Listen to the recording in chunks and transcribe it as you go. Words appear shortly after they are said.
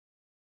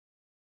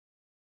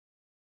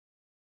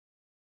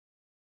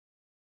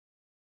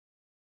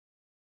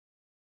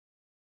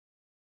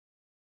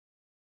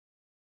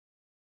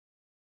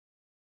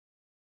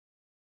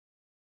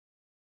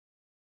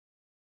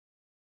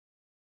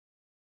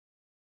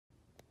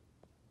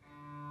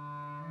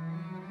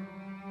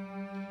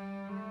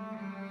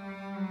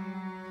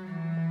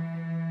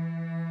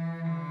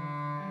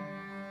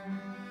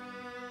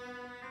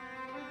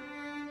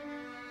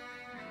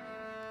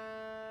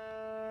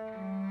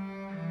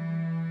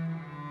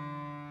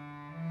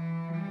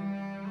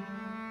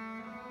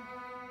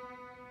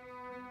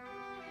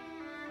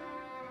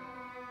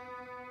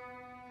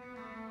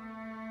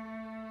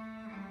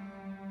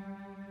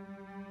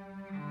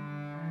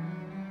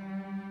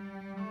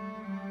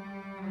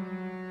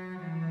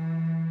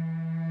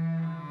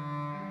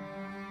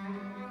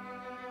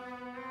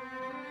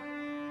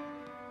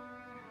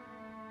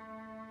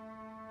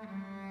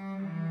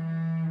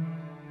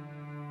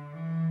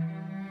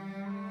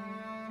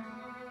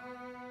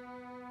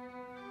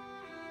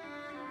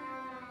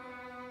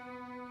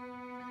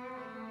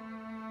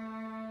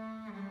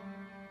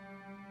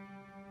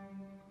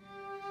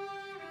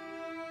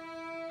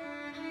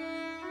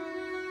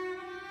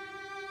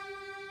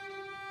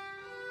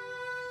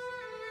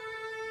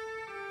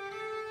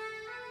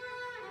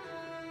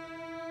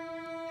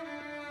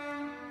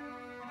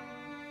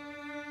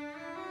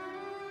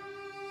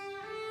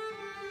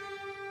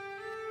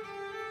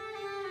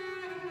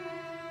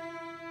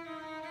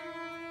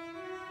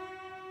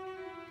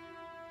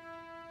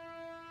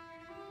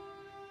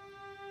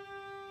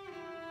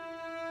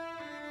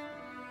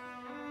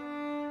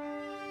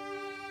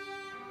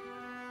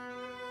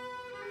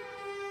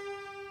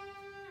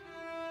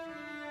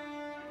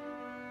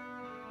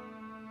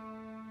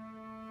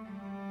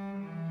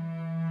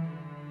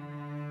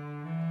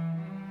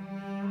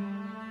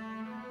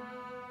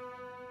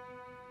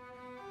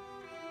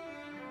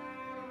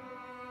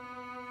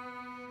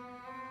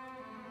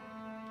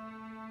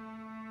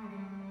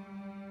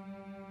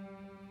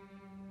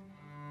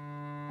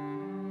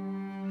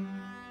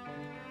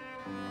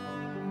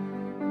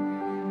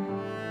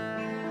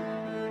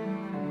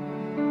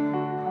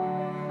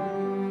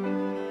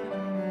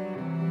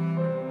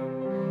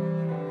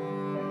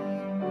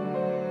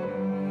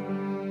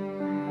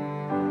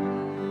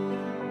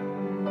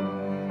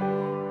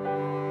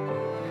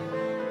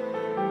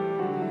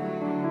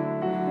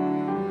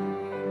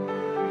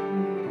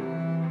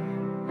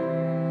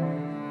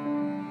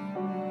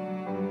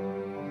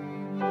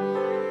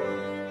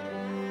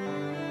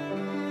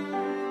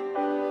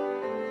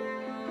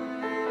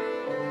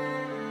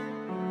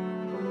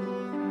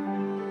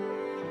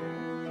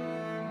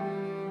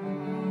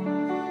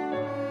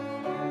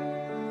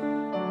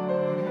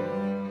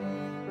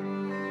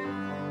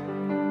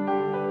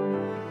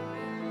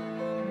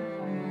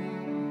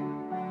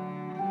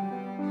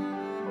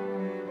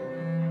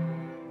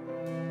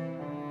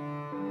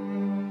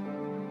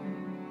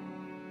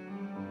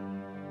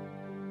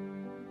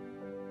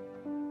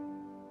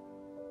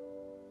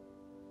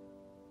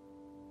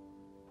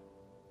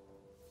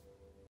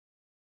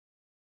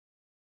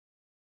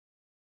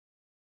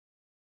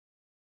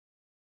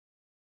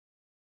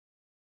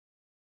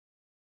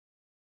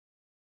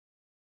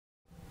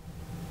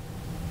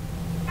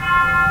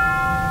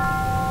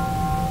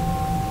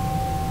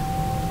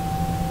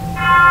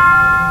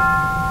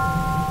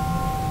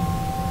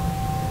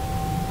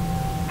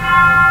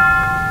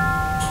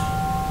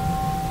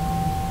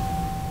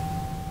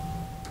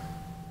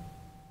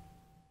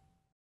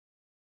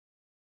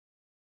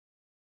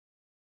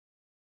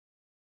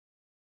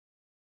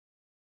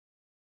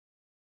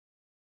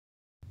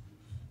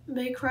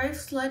May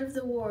Christ, light of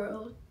the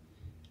world,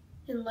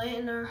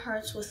 enlighten our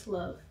hearts with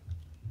love.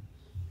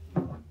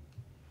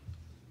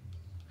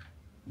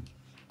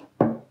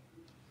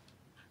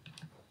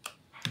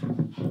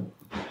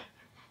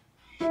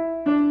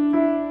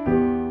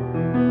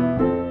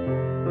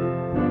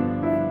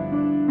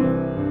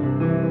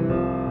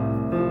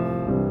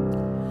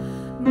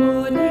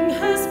 Morning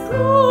has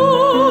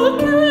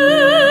broken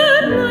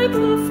like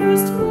the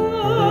first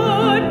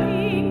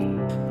morning.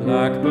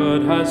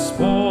 Blackbird has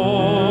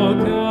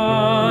spoken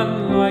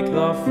like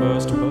the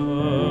first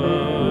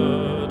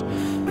bird.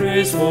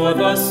 Praise for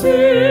the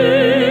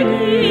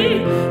city,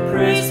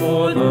 praise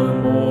for the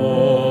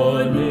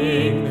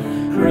morning,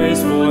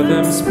 Praise for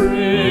them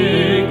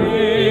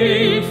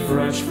springing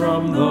fresh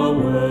from the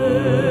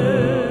word.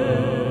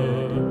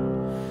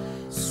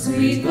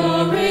 sweet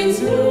the rain's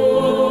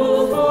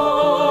dew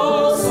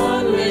fall,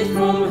 sunlit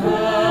from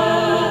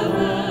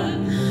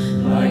heaven,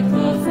 like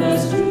the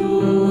first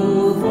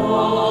dew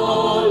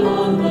fall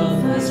on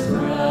the first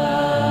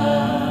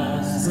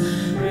grass.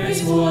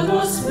 Praise for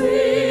the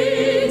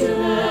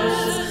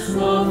sweetness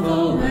of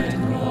the wet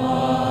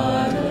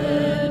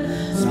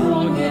garden,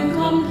 strong and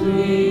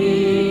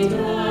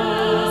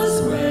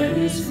completeness where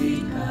his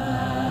feet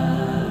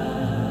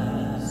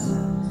pass.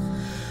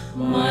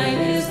 Mine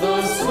is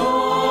the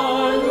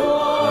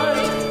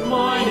sunlight,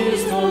 mine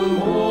is the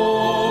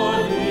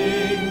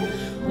morning,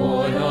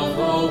 born of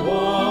the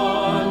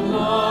one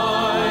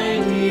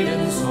light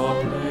Eden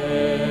saw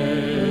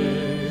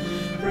play.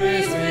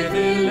 Praise with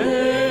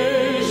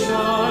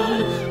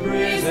elation,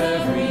 praise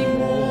every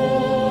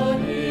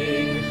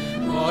morning,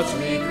 God's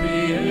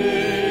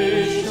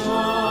recreation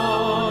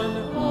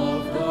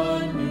of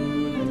the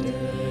new day.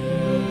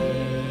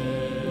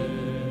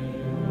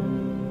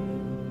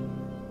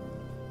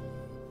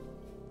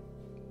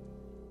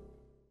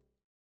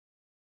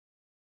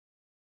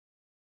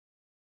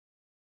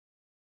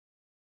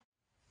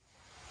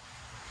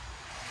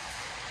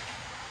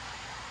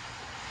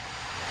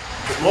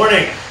 Good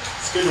morning.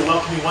 It's good to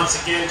welcome you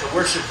once again to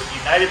worship with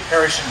United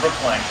Parish in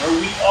Brookline,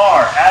 where we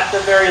are, at the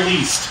very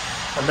least,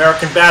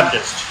 American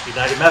Baptist,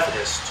 United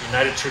Methodist,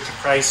 United Church of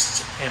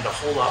Christ, and a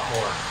whole lot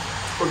more.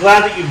 We're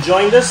glad that you've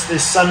joined us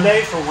this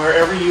Sunday from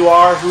wherever you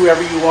are,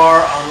 whoever you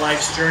are on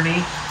life's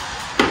journey.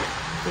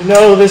 We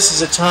know this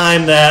is a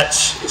time that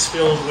is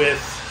filled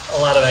with a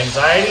lot of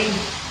anxiety,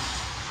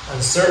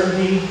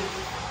 uncertainty,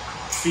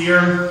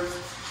 fear,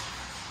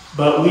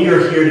 but we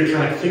are here to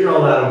kind of clear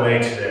all that away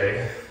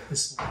today.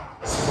 This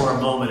for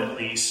a moment at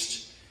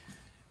least,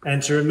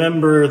 and to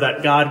remember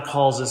that God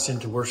calls us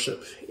into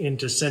worship,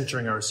 into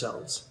centering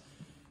ourselves,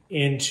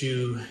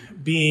 into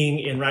being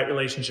in right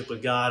relationship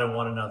with God and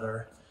one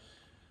another.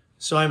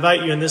 So I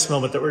invite you in this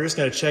moment that we're just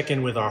going to check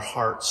in with our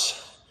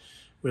hearts,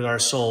 with our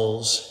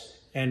souls,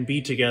 and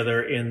be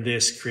together in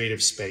this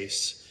creative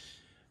space.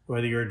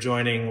 Whether you're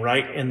joining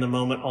right in the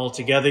moment all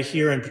together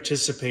here and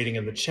participating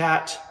in the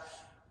chat,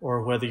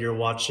 or whether you're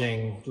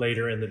watching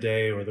later in the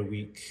day or the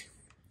week.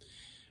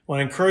 I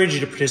want to encourage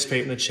you to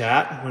participate in the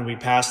chat when we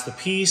pass the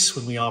peace,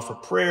 when we offer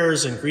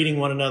prayers and greeting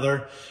one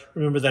another.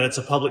 Remember that it's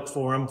a public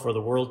forum for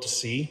the world to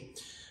see.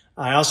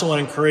 I also want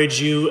to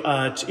encourage you,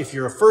 if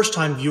you're a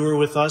first-time viewer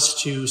with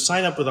us, to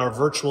sign up with our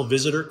virtual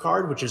visitor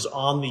card, which is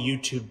on the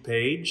YouTube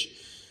page.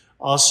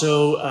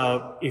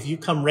 Also, if you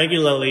come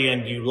regularly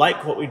and you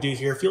like what we do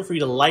here, feel free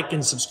to like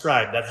and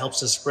subscribe. That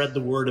helps us spread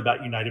the word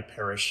about United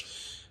Parish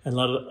and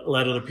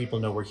let other people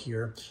know we're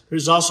here.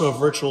 There's also a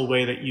virtual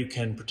way that you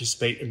can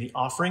participate in the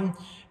offering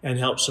and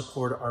help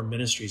support our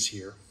ministries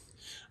here.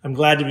 I'm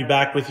glad to be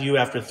back with you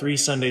after 3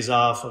 Sundays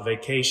off of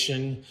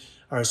vacation.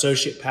 Our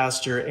associate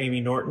pastor, Amy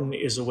Norton,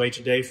 is away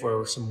today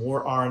for some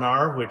more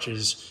R&R, which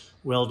is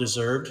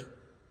well-deserved.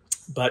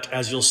 But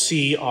as you'll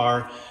see,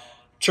 our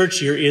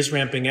church year is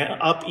ramping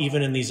up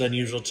even in these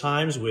unusual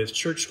times with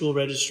church school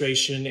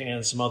registration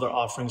and some other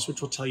offerings,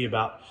 which we'll tell you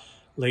about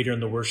later in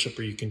the worship,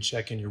 or you can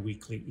check in your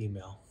weekly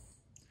email.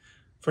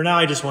 For now,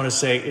 I just want to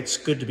say it's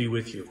good to be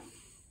with you.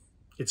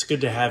 It's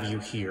good to have you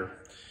here.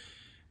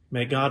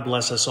 May God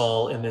bless us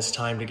all in this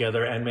time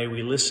together, and may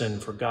we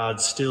listen for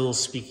God's still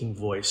speaking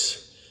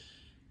voice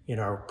in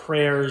our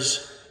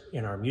prayers,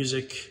 in our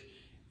music,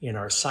 in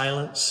our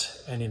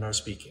silence, and in our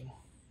speaking.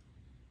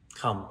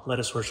 Come, let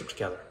us worship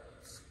together.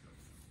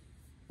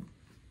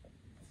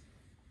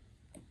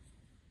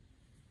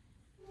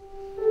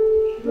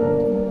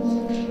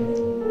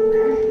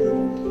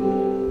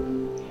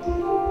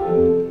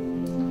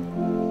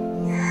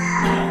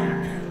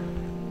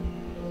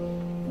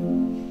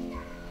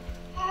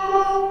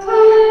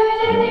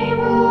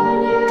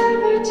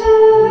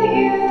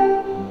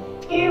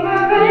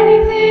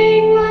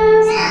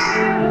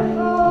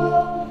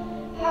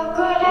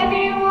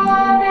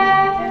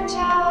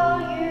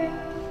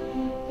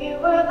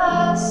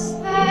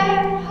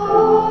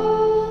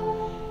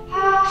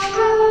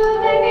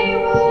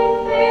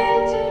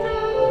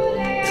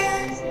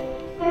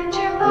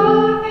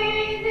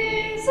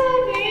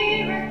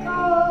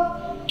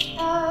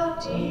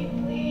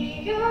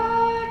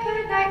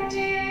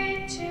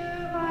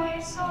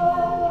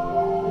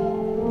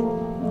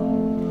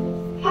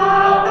 How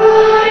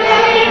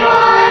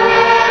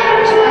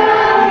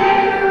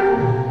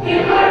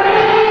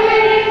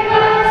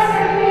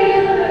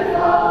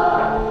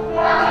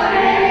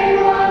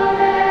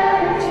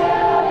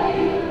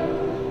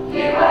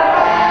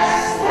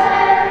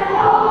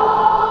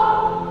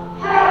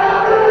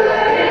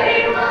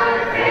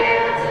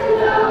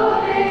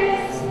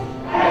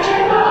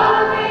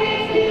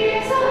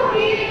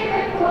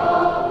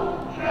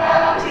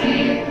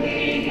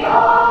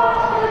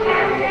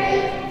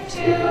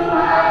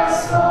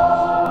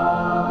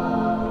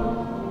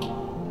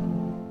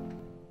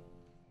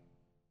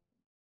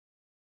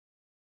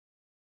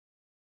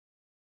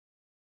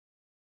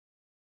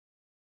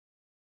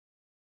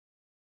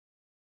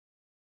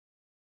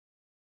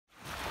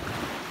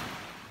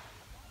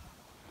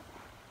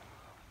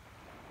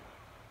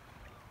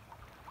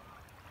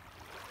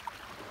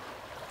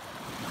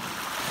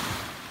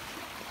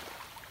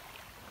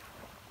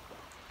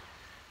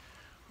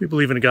We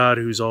believe in a God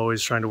who's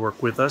always trying to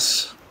work with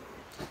us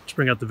to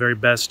bring out the very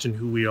best in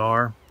who we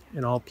are,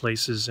 in all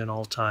places, in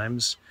all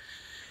times,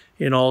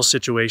 in all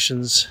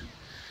situations.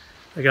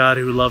 A God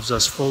who loves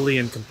us fully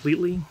and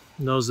completely,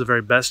 knows the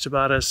very best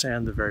about us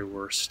and the very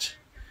worst.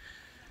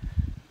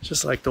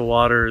 Just like the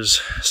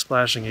waters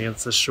splashing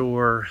against the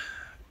shore,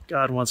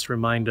 God wants to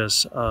remind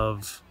us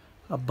of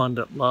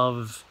abundant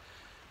love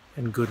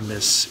and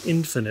goodness,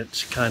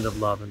 infinite kind of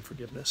love and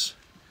forgiveness.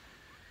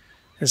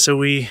 And so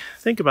we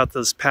think about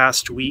this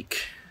past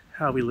week,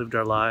 how we lived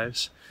our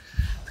lives,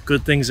 the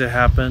good things that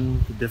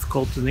happen, the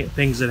difficult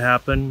things that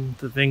happen,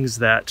 the things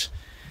that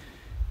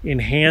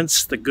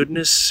enhance the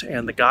goodness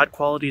and the God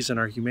qualities in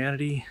our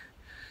humanity,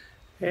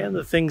 and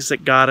the things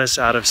that got us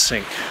out of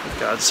sync with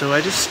God. So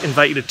I just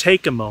invite you to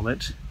take a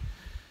moment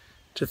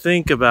to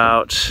think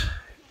about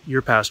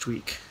your past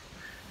week,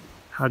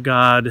 how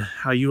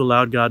you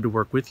allowed God to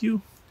work with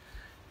you,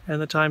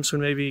 and the times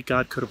when maybe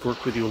God could have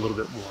worked with you a little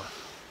bit more.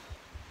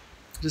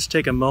 Just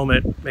take a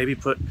moment, maybe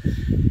put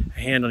a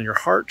hand on your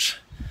heart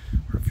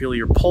or feel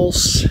your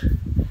pulse,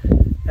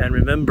 and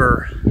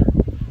remember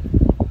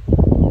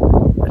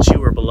that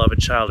you are a beloved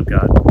child of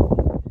God.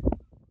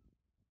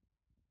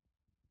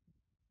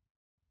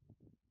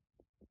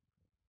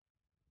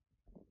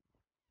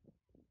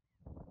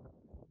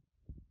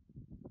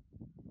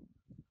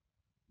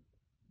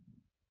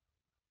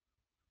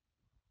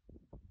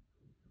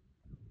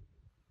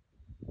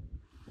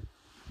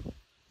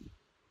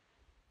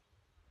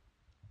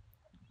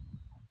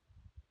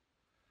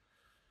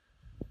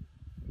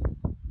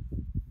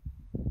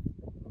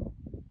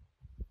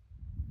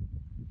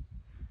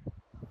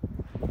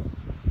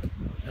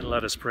 And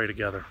let us pray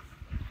together.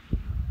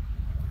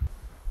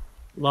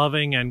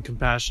 Loving and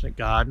compassionate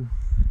God,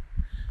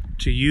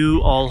 to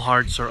you all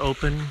hearts are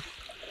open,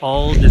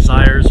 all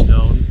desires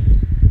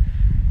known,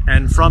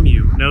 and from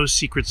you no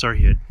secrets are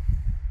hid.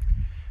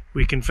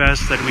 We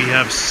confess that we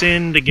have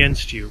sinned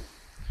against you,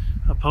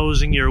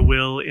 opposing your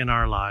will in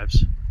our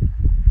lives.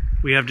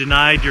 We have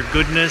denied your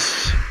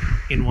goodness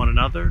in one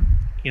another,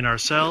 in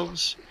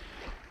ourselves,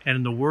 and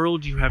in the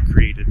world you have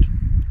created.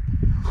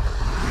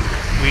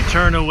 We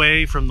turn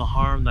away from the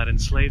harm that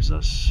enslaves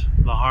us,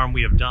 the harm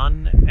we have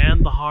done,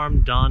 and the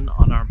harm done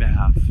on our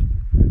behalf.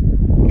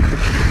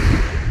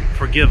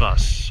 Forgive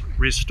us,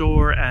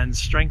 restore and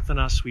strengthen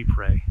us, we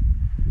pray.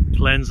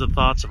 Cleanse the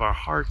thoughts of our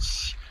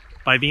hearts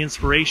by the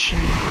inspiration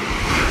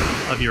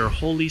of your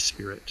Holy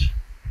Spirit,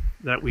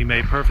 that we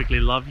may perfectly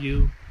love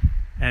you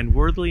and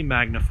worthily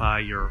magnify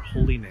your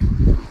holy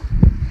name.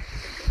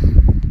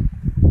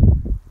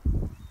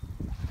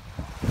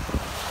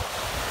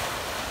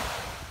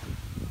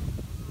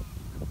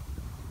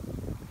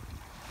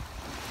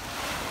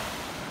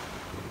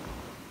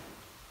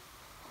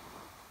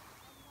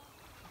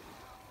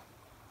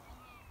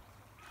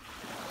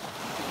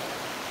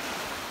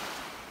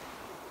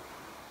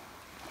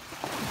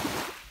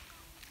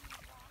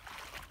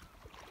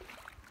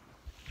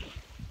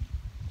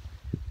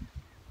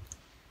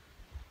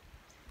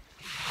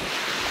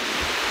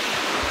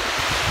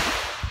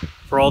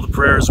 For all the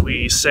prayers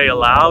we say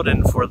aloud,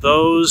 and for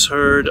those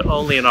heard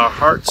only in our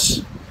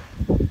hearts,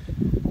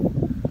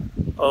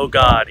 O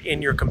God,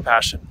 in your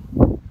compassion,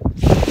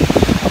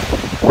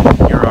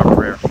 hear our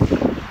prayer.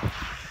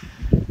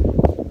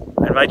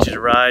 I invite you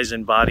to rise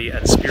in body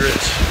and spirit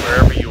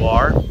wherever you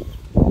are,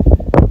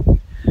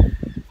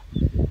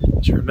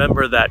 to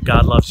remember that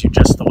God loves you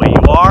just the way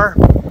you are,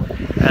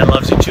 and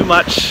loves you too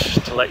much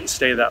to let you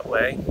stay that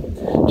way.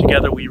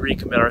 Together we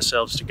recommit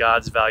ourselves to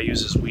God's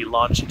values as we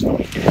launch into the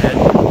week ahead,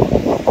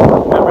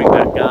 remembering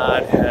that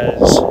God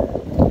has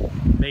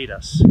made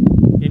us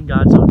in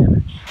God's own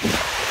image,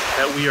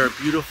 that we are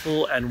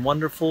beautiful and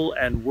wonderful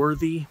and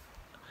worthy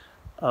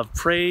of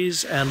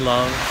praise and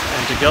love,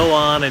 and to go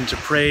on and to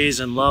praise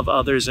and love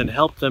others and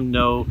help them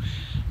know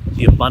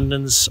the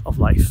abundance of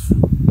life.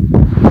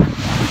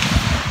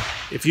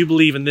 If you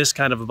believe in this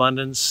kind of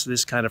abundance,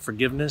 this kind of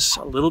forgiveness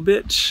a little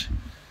bit,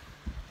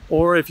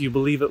 or if you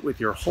believe it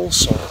with your whole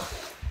soul,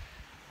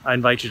 I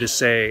invite you to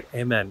say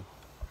amen.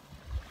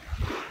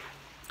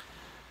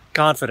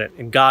 Confident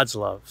in God's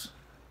love,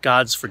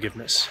 God's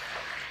forgiveness.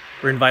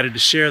 We're invited to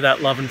share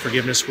that love and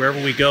forgiveness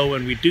wherever we go,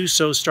 and we do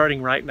so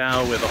starting right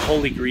now with a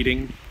holy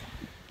greeting.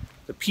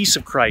 The peace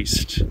of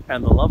Christ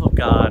and the love of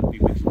God be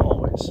with you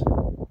always,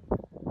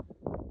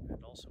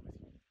 and also with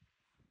you.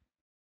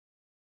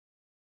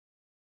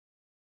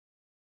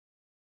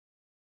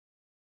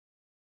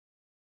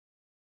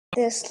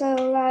 This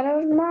little light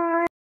of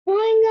mine,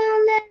 I'm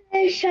gonna let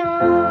it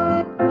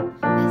shine.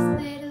 This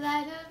little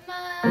light of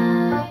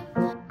mine,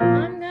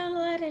 I'm gonna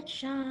let it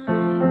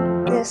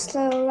shine. This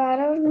little light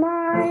of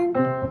mine,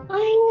 I'm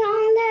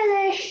gonna let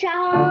it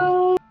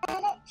shine.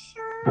 Let it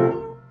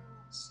shine,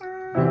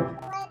 shine,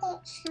 let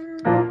it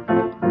shine.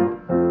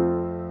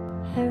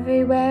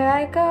 Everywhere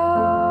I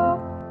go,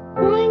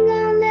 I'm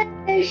gonna let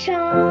it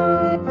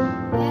shine.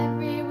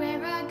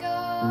 Everywhere I go,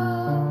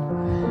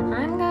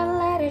 I'm gonna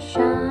let it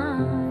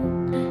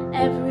shine.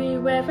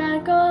 Everywhere I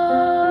go,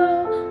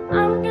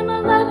 I'm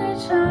gonna let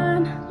it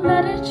shine.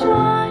 Let it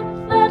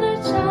shine, let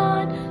it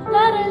shine,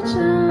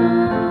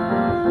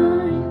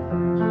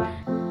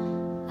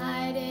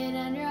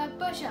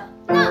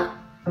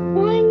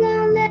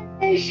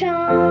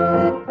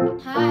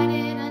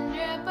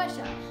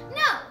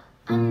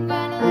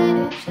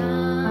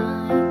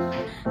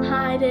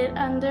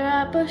 under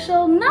a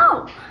bushel.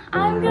 No,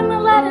 I'm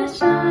gonna let it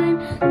shine,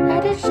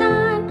 let it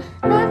shine,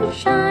 let it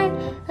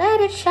shine,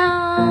 let it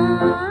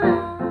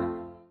shine.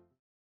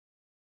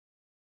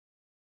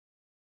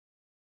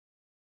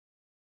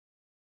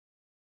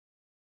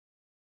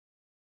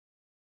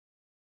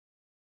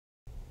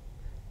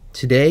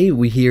 Today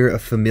we hear a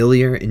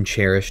familiar and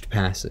cherished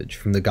passage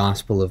from the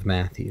Gospel of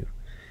Matthew,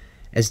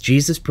 as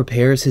Jesus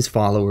prepares his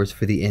followers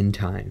for the end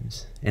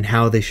times and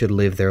how they should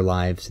live their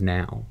lives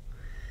now.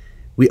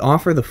 We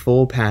offer the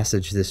full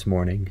passage this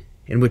morning,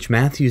 in which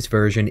Matthew's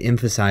version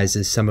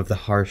emphasizes some of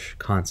the harsh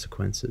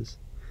consequences.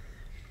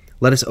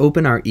 Let us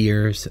open our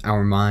ears,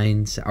 our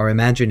minds, our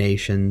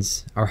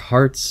imaginations, our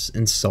hearts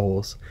and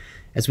souls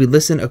as we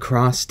listen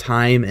across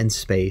time and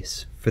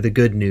space for the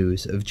good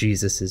news of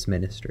Jesus'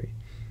 ministry.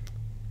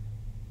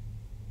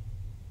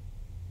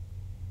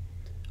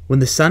 When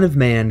the Son of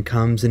Man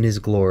comes in his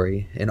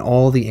glory and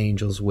all the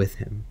angels with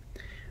him,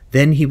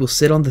 then he will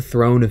sit on the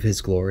throne of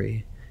his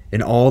glory,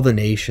 and all the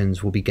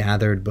nations will be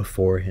gathered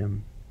before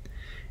him.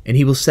 And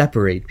he will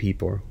separate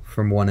people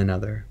from one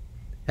another,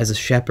 as a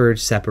shepherd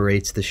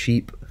separates the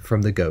sheep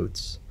from the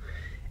goats.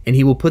 And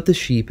he will put the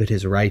sheep at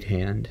his right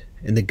hand,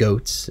 and the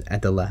goats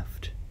at the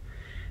left.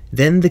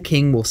 Then the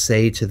king will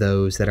say to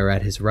those that are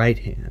at his right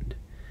hand,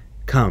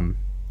 "Come,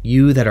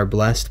 you that are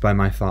blessed by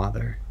my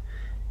Father,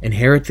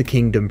 inherit the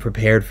kingdom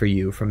prepared for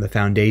you from the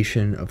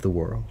foundation of the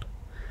world.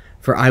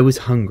 For I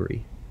was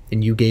hungry,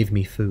 and you gave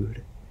me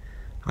food.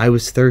 I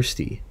was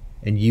thirsty,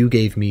 and you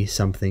gave me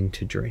something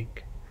to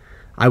drink.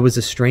 I was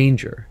a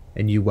stranger,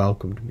 and you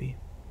welcomed me.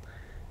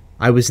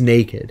 I was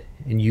naked,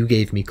 and you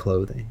gave me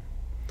clothing.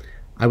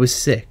 I was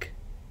sick,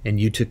 and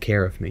you took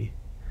care of me.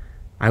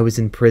 I was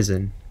in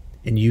prison,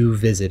 and you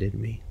visited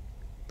me."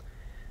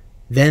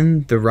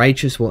 Then the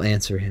righteous will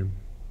answer him,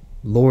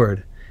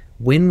 "Lord,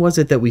 when was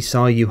it that we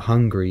saw you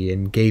hungry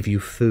and gave you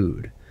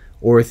food,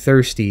 or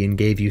thirsty and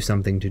gave you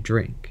something to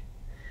drink?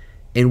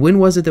 And when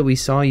was it that we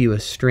saw you a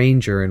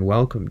stranger and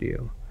welcomed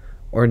you,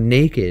 or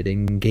naked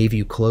and gave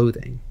you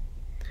clothing?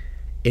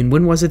 And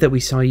when was it that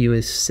we saw you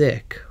as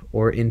sick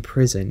or in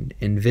prison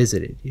and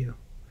visited you?"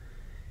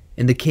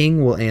 And the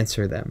king will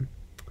answer them,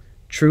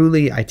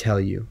 "Truly I tell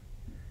you,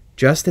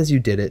 just as you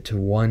did it to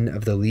one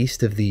of the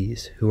least of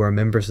these who are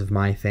members of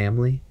my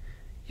family,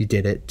 you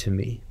did it to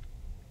me."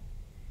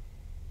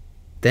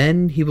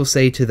 Then he will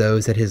say to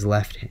those at his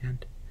left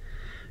hand,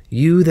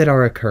 "You that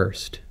are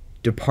accursed,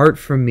 depart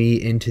from me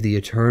into the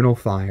eternal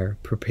fire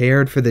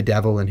prepared for the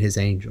devil and his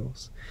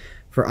angels.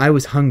 For I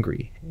was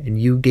hungry, and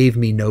you gave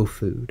me no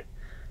food.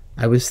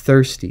 I was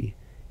thirsty,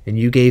 and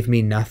you gave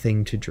me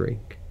nothing to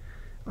drink.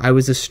 I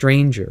was a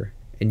stranger,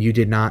 and you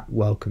did not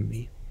welcome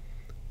me.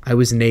 I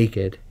was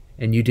naked,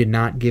 and you did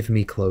not give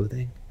me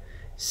clothing.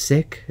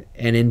 Sick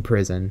and in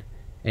prison,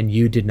 and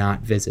you did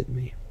not visit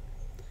me."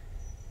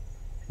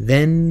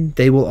 Then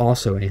they will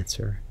also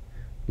answer,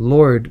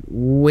 "Lord,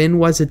 when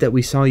was it that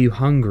we saw you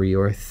hungry,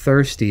 or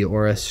thirsty,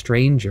 or a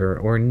stranger,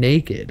 or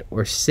naked,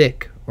 or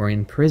sick, or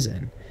in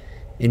prison,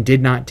 and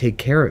did not take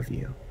care of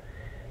you?"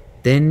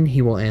 Then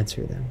he will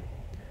answer them,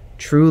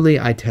 "Truly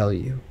I tell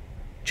you,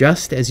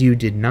 just as you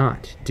did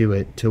not do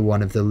it to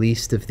one of the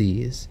least of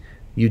these,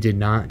 you did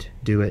not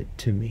do it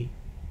to me."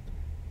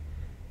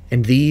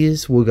 And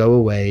these will go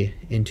away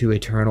into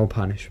eternal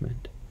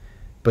punishment,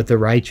 but the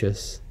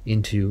righteous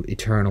into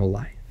eternal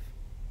life.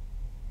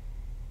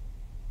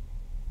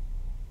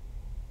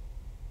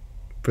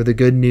 For the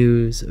good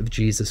news of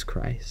Jesus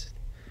Christ,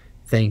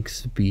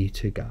 thanks be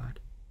to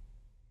God.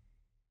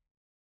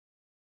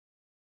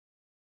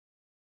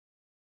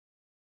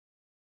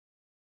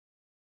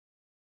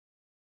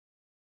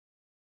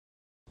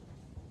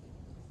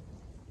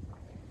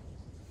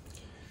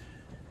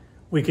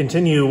 We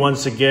continue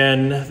once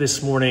again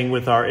this morning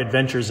with our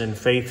Adventures in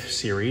Faith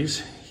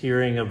series,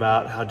 hearing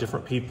about how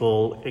different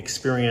people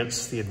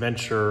experience the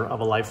adventure of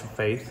a life of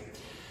faith.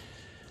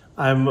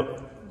 I'm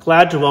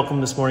glad to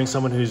welcome this morning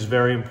someone who's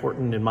very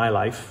important in my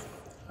life.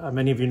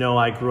 Many of you know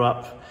I grew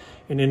up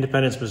in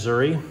Independence,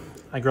 Missouri.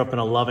 I grew up in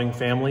a loving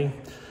family,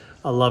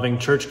 a loving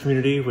church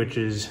community, which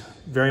is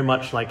very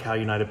much like how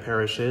United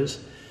Parish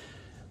is.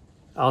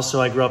 Also,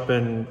 I grew up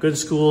in good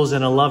schools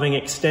and a loving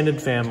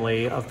extended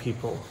family of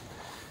people.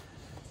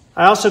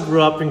 I also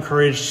grew up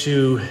encouraged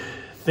to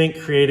think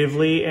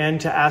creatively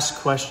and to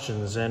ask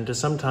questions and to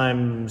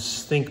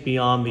sometimes think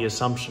beyond the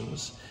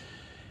assumptions.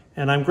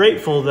 And I'm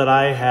grateful that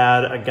I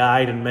had a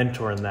guide and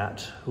mentor in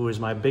that, who was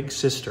my big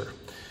sister,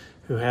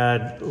 who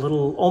had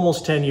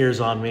almost 10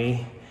 years on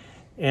me,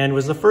 and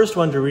was the first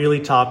one to really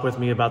talk with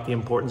me about the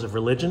importance of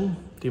religion,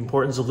 the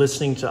importance of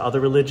listening to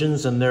other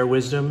religions and their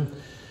wisdom,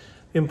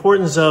 the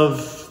importance of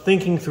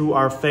thinking through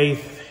our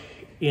faith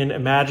in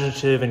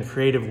imaginative and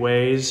creative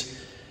ways,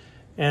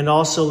 and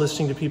also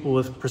listening to people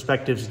with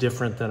perspectives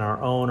different than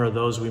our own or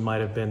those we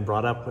might have been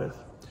brought up with.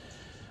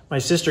 My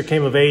sister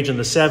came of age in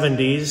the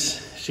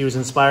 70s. She was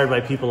inspired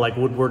by people like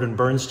Woodward and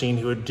Bernstein,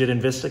 who did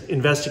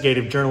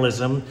investigative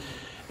journalism.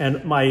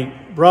 And my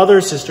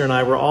brother, sister, and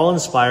I were all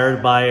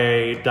inspired by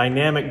a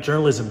dynamic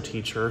journalism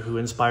teacher who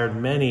inspired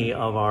many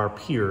of our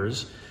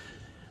peers.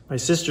 My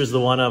sister's the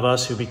one of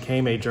us who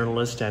became a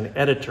journalist and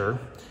editor,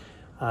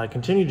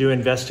 continued to do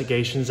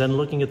investigations and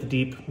looking at the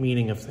deep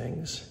meaning of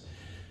things.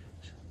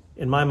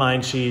 In my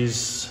mind, she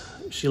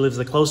lives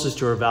the closest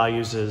to her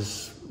values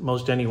as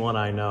most anyone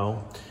I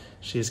know.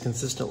 She is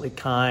consistently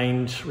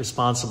kind,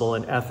 responsible,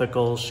 and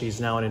ethical.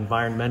 She's now an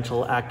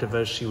environmental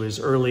activist. She was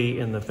early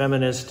in the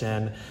feminist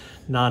and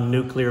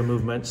non-nuclear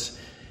movements.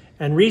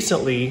 And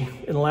recently,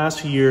 in the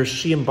last few years,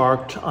 she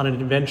embarked on an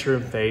adventure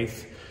of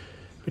faith,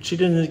 which she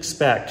didn't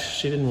expect,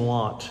 she didn't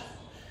want.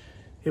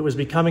 It was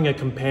becoming a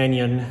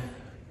companion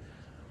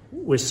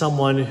with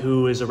someone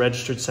who is a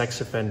registered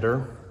sex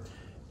offender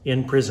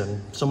in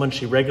prison, someone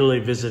she regularly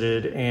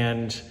visited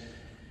and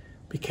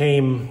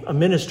became a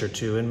minister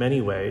to in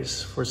many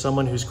ways for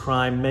someone whose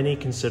crime many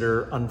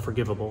consider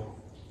unforgivable.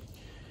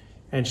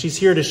 And she's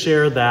here to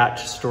share that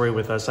story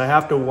with us. I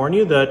have to warn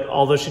you that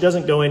although she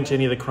doesn't go into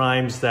any of the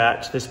crimes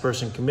that this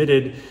person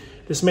committed,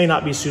 this may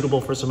not be suitable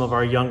for some of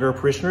our younger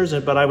parishioners,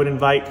 but I would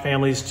invite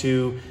families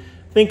to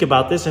think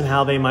about this and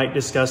how they might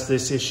discuss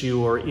this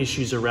issue or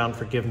issues around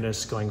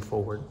forgiveness going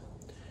forward.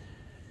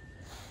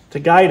 To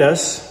guide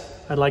us,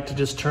 I'd like to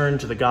just turn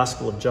to the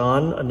Gospel of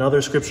John,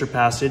 another scripture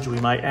passage. We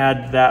might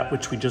add that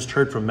which we just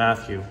heard from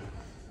Matthew.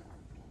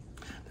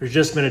 There's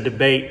just been a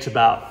debate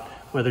about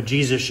whether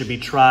Jesus should be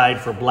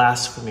tried for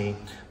blasphemy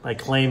by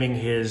claiming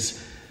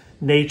his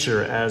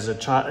nature as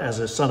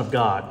a son of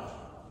God.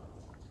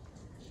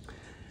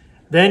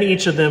 Then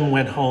each of them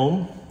went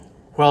home,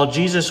 while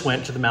Jesus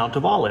went to the Mount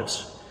of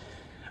Olives.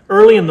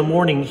 Early in the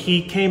morning,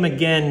 he came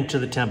again to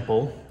the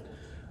temple.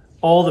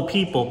 All the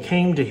people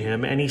came to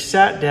him, and he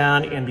sat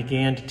down and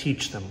began to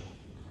teach them.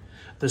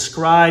 The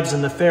scribes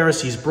and the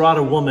Pharisees brought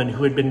a woman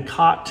who had been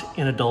caught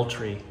in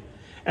adultery,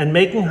 and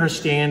making her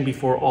stand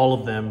before all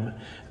of them,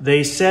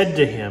 they said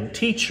to him,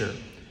 "Teacher,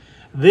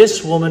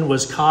 this woman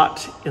was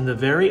caught in the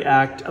very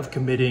act of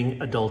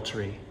committing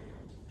adultery.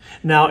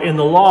 Now in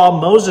the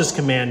law, Moses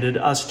commanded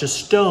us to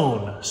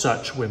stone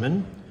such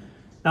women.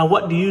 Now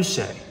what do you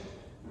say?"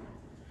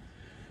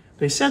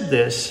 They said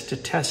this to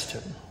test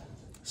him,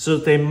 so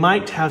that they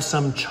might have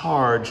some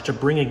charge to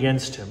bring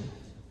against him.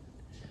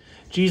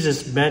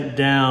 Jesus bent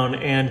down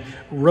and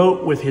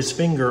wrote with his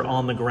finger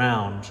on the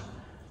ground.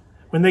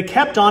 When they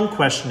kept on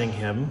questioning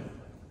him,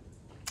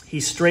 he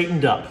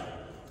straightened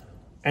up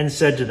and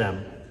said to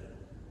them,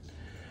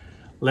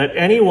 "Let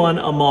anyone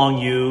among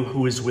you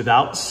who is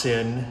without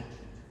sin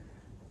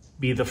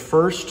be the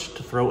first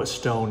to throw a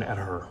stone at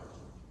her."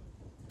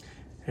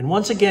 And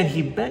once again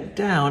he bent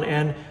down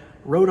and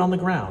wrote on the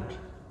ground.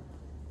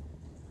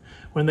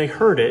 When they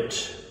heard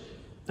it,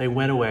 they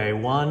went away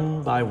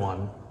one by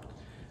one,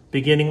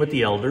 beginning with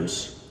the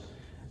elders,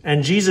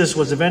 and Jesus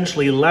was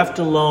eventually left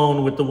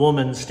alone with the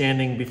woman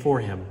standing before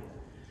him.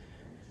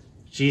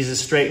 Jesus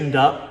straightened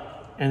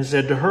up and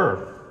said to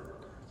her,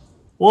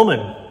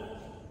 "Woman,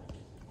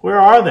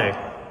 where are they?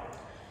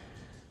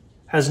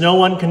 Has no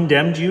one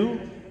condemned you?"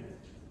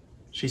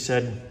 She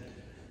said,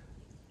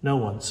 "No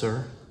one,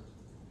 sir."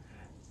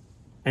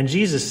 And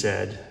Jesus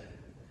said,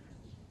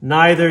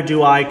 "Neither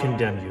do I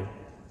condemn you.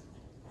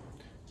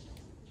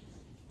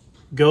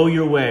 Go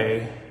your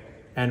way,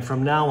 and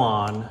from now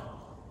on,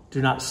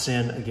 do not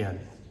sin again."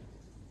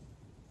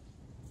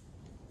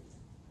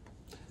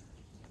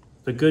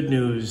 The good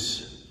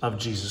news of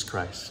Jesus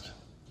Christ.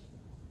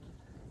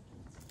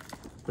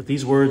 With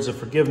these words of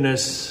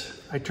forgiveness,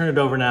 I turn it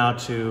over now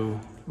to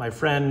my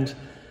friend,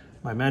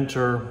 my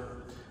mentor,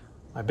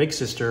 my big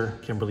sister,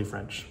 Kimberly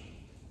French.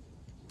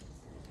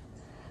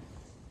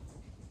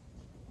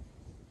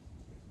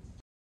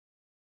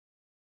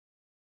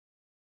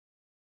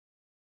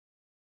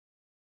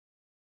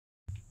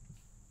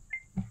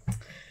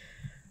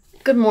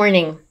 Good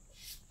morning.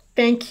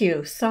 Thank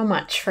you so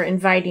much for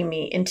inviting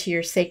me into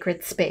your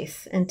sacred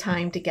space and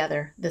time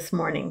together this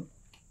morning.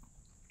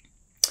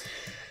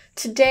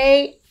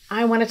 Today,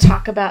 I want to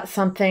talk about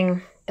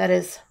something that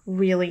is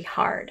really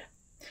hard.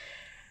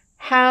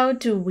 How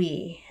do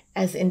we,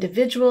 as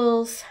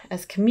individuals,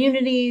 as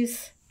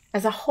communities,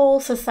 as a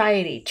whole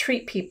society,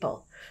 treat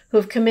people who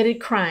have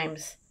committed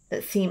crimes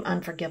that seem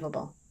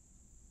unforgivable?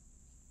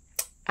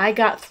 I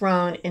got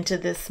thrown into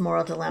this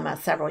moral dilemma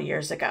several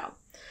years ago.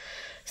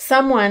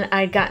 Someone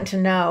I'd gotten to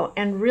know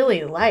and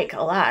really like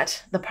a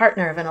lot, the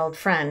partner of an old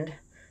friend,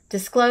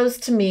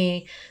 disclosed to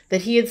me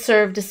that he had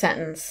served a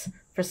sentence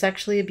for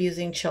sexually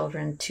abusing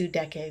children 2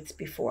 decades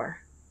before.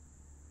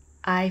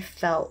 I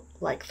felt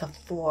like the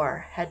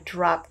floor had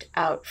dropped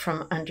out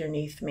from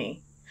underneath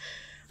me.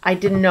 I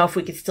didn't know if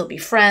we could still be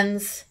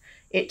friends.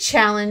 It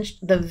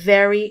challenged the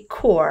very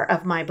core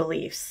of my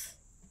beliefs.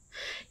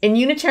 In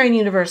Unitarian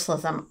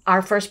Universalism,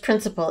 our first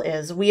principle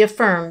is we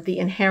affirm the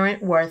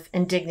inherent worth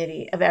and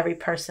dignity of every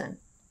person.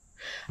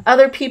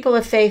 Other people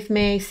of faith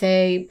may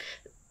say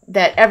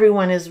that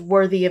everyone is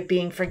worthy of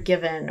being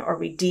forgiven or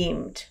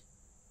redeemed.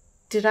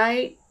 Did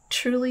I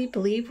truly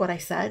believe what I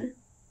said?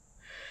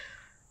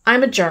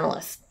 I'm a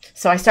journalist,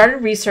 so I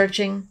started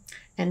researching,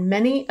 and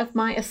many of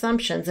my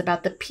assumptions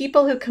about the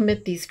people who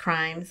commit these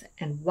crimes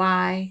and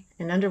why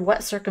and under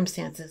what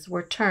circumstances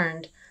were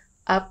turned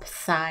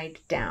upside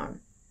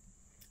down.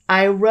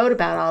 I wrote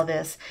about all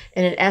this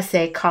in an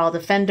essay called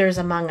Offenders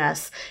Among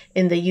Us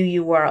in the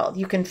UU World.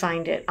 You can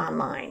find it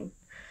online.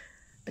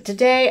 But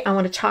today I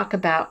want to talk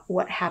about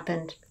what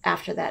happened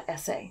after that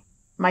essay,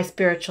 my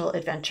spiritual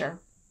adventure.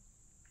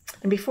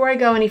 And before I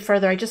go any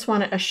further, I just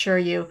want to assure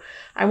you,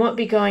 I won't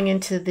be going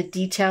into the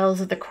details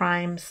of the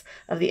crimes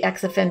of the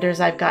ex-offenders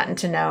I've gotten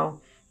to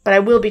know, but I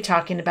will be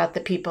talking about the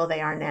people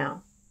they are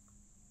now.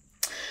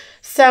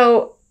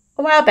 So,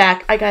 a while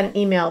back, I got an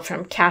email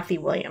from Kathy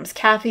Williams.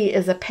 Kathy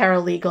is a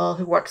paralegal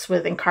who works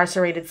with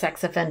incarcerated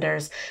sex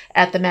offenders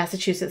at the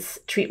Massachusetts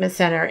Treatment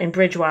Center in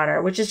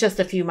Bridgewater, which is just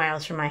a few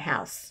miles from my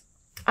house.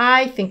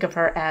 I think of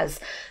her as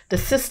the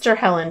Sister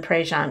Helen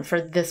Prejean for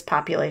this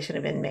population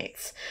of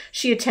inmates.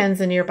 She attends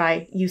a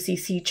nearby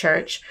UCC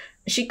church.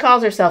 She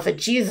calls herself a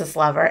Jesus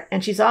lover,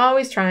 and she's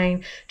always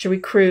trying to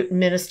recruit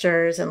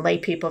ministers and lay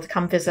people to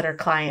come visit her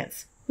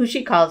clients, who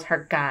she calls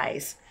her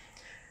guys.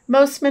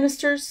 Most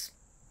ministers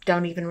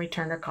don't even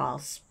return her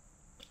calls.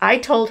 I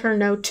told her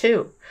no,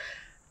 too.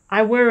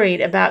 I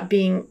worried about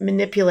being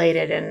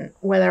manipulated and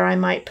whether I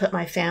might put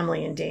my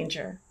family in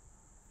danger.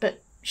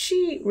 But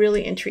she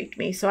really intrigued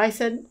me, so I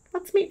said,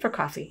 let's meet for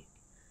coffee.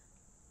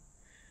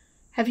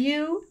 Have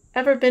you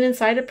ever been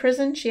inside a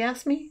prison? She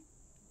asked me.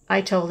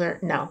 I told her,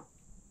 no.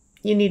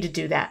 You need to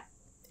do that.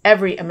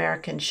 Every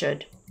American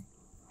should.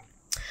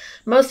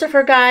 Most of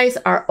her guys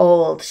are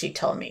old, she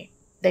told me.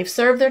 They've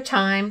served their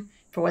time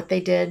for what they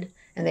did,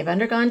 and they've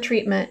undergone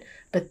treatment,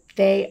 but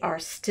they are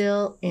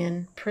still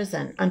in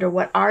prison under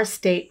what our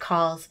state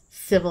calls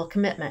civil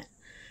commitment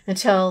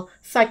until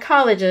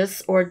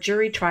psychologists or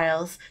jury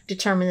trials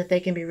determine that they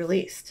can be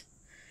released.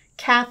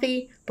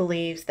 Kathy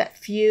believes that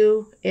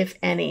few, if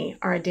any,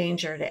 are a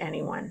danger to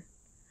anyone.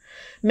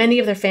 Many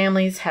of their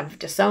families have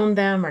disowned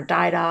them or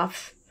died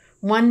off.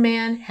 One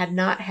man had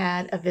not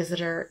had a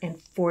visitor in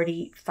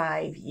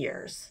 45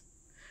 years.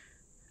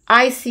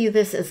 I see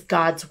this as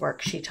God's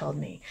work, she told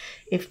me.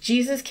 If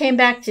Jesus came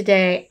back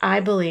today, I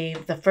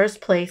believe the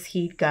first place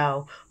he'd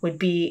go would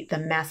be the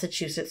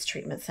Massachusetts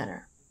Treatment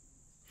Center.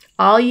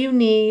 All you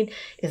need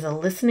is a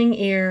listening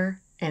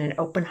ear and an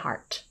open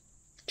heart.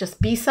 Just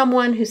be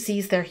someone who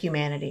sees their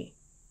humanity.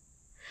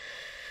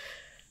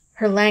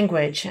 Her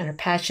language and her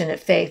passionate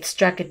faith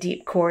struck a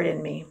deep chord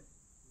in me.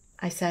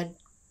 I said,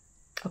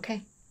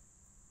 okay.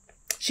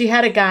 She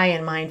had a guy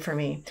in mind for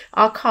me.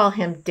 I'll call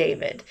him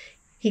David.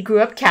 He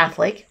grew up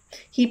Catholic.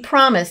 He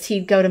promised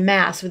he'd go to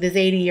Mass with his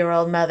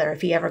 80-year-old mother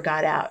if he ever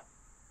got out.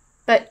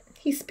 But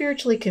he's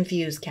spiritually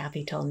confused,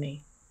 Kathy told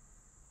me.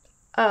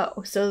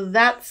 Oh, so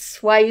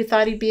that's why you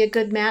thought he'd be a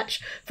good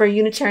match for a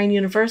Unitarian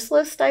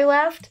Universalist? I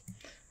laughed.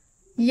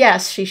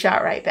 Yes, she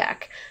shot right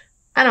back.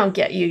 I don't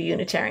get you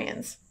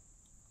Unitarians.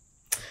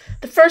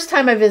 The first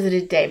time I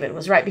visited David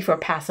was right before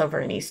Passover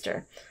and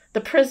Easter.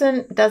 The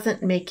prison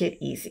doesn't make it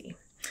easy.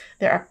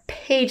 There are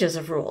pages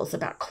of rules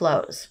about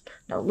clothes.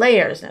 No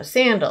layers, no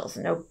sandals,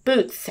 no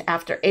boots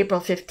after April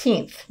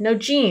 15th, no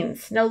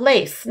jeans, no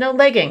lace, no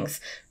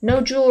leggings,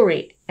 no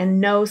jewelry, and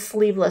no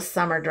sleeveless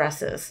summer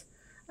dresses.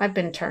 I've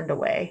been turned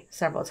away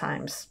several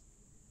times.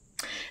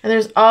 And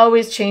there's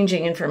always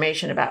changing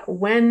information about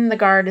when the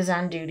guard is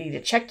on duty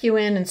to check you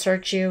in and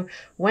search you,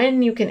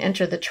 when you can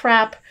enter the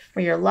trap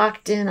where you're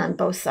locked in on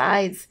both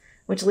sides,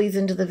 which leads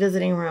into the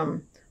visiting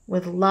room,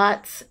 with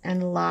lots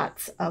and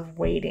lots of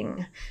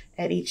waiting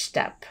at each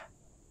step.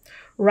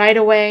 Right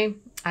away,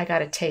 I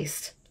got a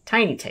taste,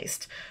 tiny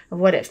taste, of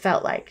what it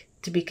felt like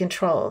to be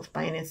controlled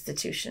by an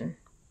institution.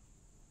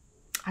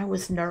 I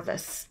was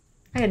nervous.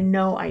 I had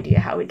no idea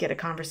how we'd get a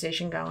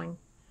conversation going.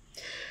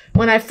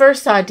 When I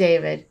first saw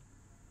David,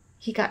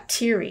 he got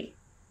teary.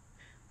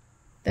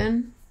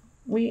 Then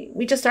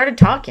we just started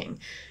talking.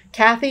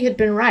 Kathy had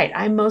been right.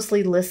 I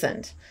mostly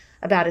listened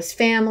about his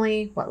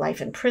family, what life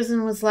in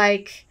prison was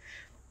like.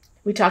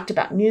 We talked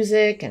about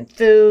music and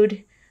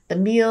food, the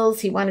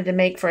meals he wanted to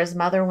make for his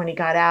mother when he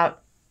got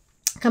out,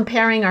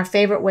 comparing our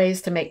favorite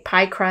ways to make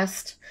pie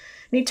crust.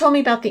 And he told me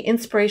about the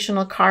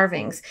inspirational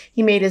carvings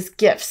he made as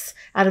gifts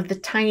out of the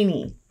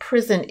tiny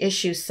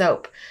prison-issue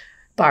soap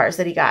bars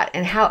that he got,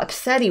 and how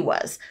upset he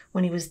was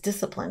when he was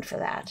disciplined for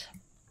that.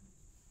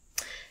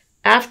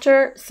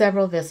 After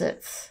several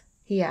visits,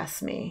 he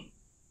asked me,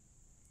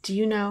 "Do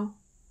you know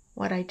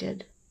what I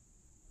did?"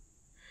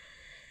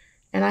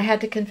 And I had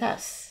to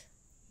confess,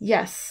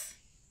 yes.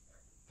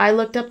 I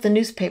looked up the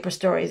newspaper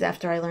stories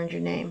after I learned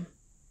your name,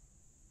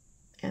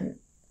 and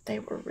they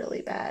were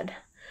really bad.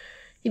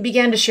 He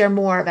began to share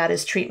more about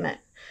his treatment,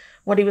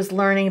 what he was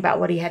learning about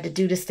what he had to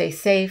do to stay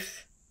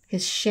safe,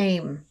 his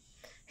shame,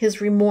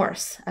 his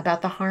remorse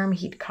about the harm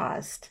he'd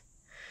caused,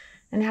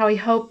 and how he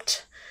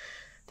hoped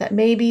that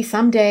maybe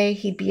someday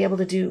he'd be able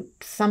to do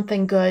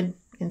something good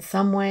in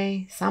some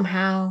way,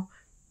 somehow,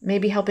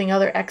 maybe helping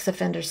other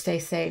ex-offenders stay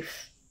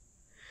safe.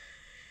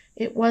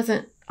 It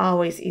wasn't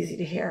always easy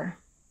to hear.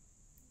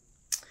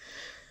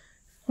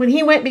 When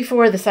he went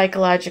before the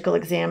psychological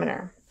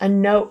examiner, a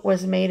note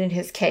was made in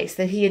his case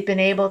that he had been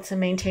able to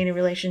maintain a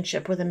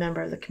relationship with a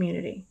member of the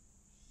community.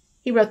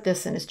 He wrote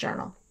this in his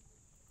journal.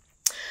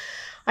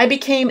 "I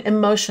became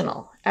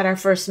emotional at our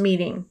first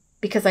meeting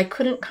because I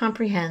couldn't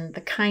comprehend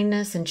the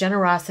kindness and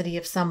generosity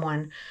of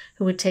someone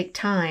who would take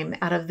time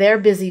out of their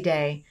busy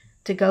day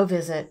to go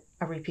visit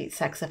a repeat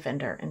sex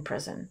offender in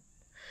prison.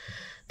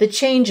 The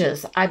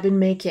changes I've been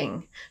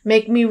making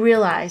make me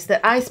realize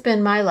that I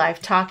spend my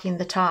life talking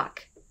the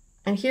talk.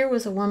 And here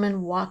was a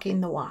woman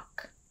walking the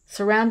walk.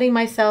 Surrounding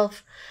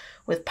myself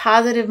with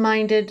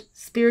positive-minded,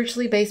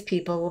 spiritually based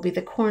people will be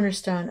the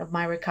cornerstone of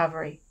my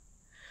recovery.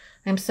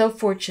 I'm so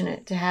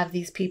fortunate to have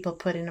these people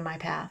put into my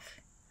path.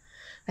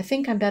 I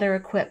think I'm better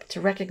equipped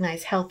to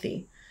recognize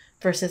healthy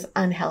versus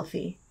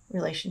unhealthy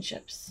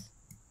relationships.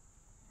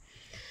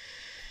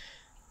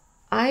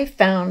 I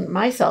found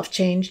myself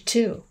changed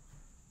too.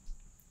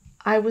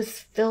 I was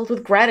filled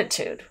with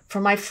gratitude for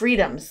my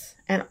freedoms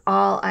and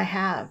all I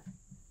have,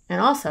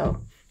 and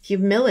also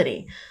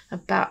humility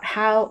about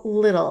how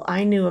little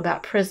I knew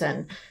about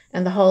prison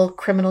and the whole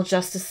criminal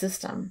justice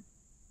system.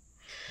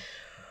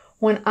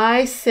 When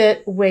I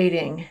sit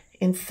waiting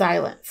in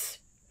silence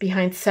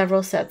behind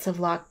several sets of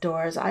locked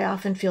doors, I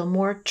often feel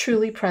more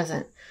truly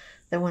present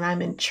than when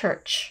I'm in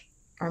church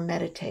or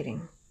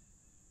meditating.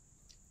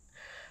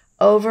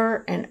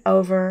 Over and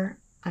over,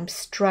 I'm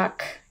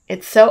struck.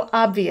 It's so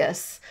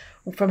obvious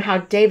from how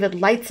David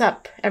lights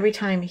up every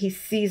time he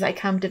sees I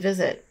come to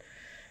visit,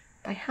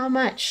 by how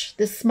much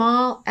this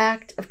small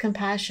act of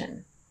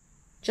compassion,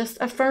 just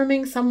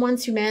affirming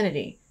someone's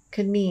humanity,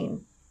 could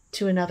mean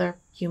to another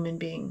human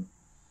being.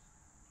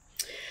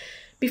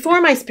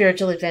 Before my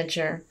spiritual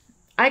adventure,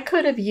 I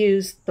could have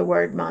used the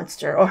word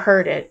monster or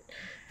heard it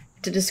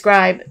to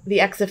describe the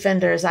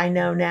ex-offenders I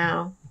know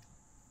now,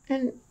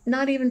 and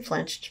not even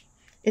flinched.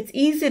 It's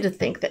easy to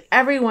think that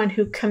everyone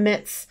who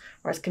commits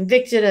or is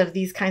convicted of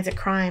these kinds of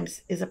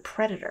crimes is a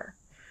predator.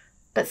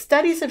 But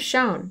studies have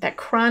shown that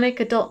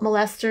chronic adult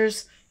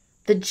molesters,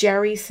 the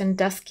Jerry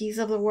Sandusky's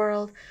of the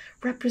world,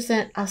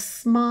 represent a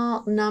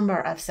small number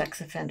of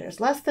sex offenders,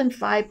 less than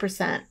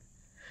 5%.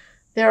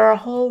 There are a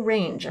whole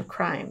range of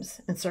crimes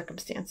and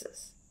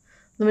circumstances.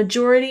 The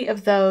majority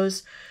of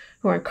those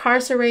who are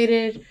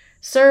incarcerated,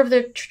 serve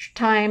their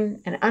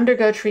time, and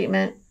undergo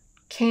treatment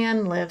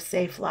can live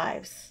safe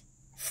lives.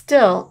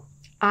 Still,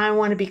 I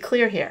want to be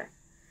clear here.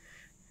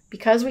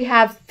 Because we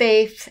have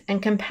faith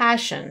and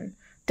compassion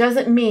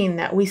doesn't mean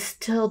that we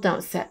still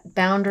don't set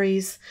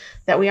boundaries,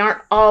 that we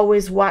aren't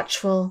always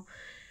watchful,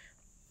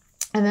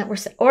 and that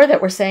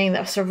we're saying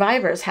that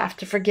survivors have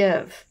to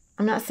forgive.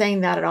 I'm not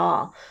saying that at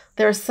all.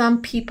 There are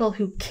some people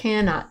who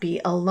cannot be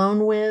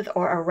alone with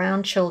or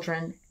around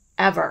children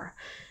ever.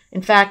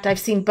 In fact, I've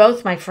seen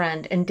both my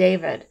friend and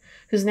David,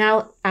 who's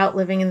now out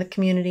living in the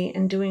community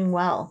and doing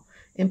well,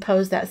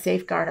 impose that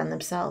safeguard on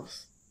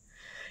themselves.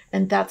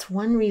 And that's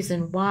one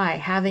reason why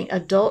having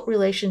adult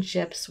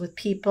relationships with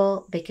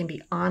people they can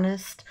be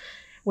honest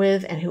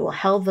with and who will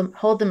hold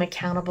them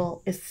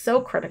accountable is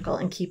so critical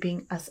in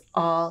keeping us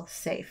all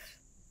safe.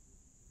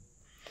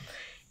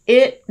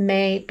 It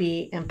may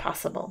be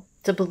impossible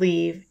to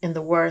believe in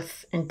the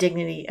worth and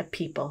dignity of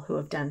people who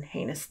have done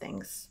heinous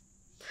things.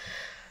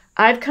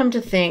 I've come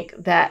to think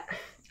that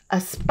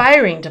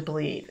aspiring to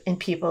believe in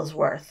people's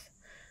worth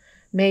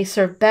may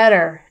serve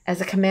better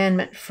as a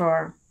commandment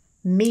for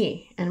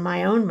me and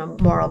my own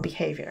moral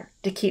behavior,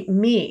 to keep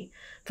me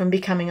from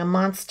becoming a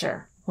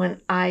monster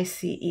when I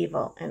see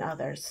evil in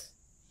others.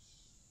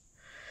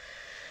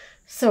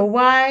 So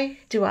why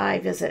do I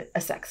visit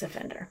a sex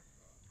offender?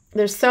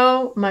 There's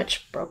so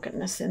much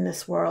brokenness in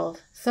this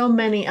world, so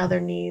many other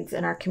needs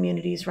in our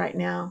communities right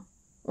now.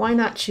 Why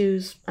not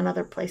choose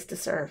another place to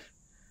serve?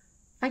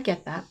 I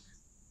get that.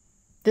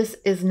 This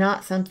is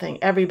not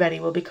something everybody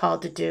will be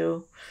called to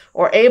do,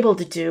 or able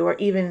to do, or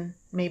even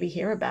maybe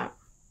hear about.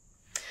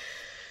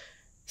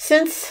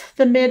 Since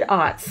the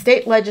mid-aughts,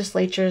 state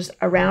legislatures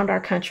around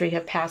our country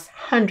have passed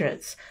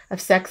hundreds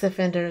of sex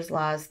offenders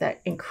laws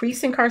that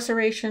increase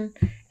incarceration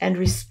and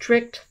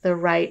restrict the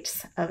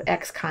rights of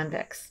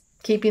ex-convicts,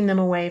 keeping them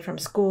away from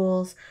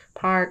schools,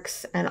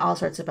 parks, and all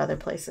sorts of other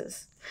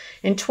places.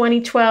 In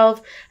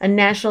 2012, a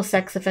national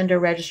sex offender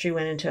registry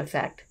went into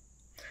effect.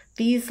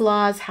 These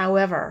laws,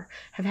 however,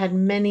 have had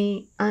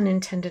many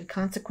unintended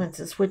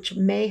consequences, which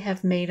may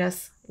have made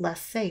us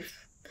less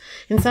safe.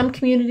 In some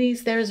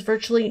communities, there is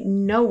virtually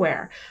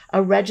nowhere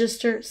a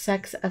registered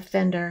sex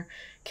offender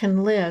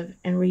can live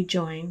and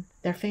rejoin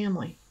their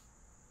family.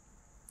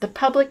 The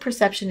public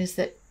perception is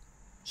that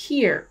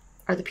here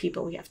are the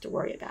people we have to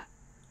worry about.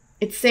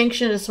 It's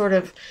sanctioned a sort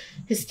of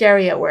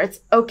hysteria where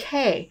it's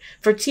okay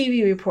for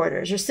TV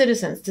reporters or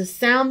citizens to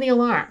sound the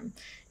alarm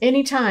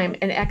anytime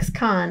an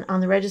ex-con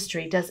on the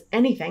registry does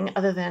anything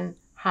other than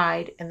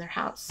hide in their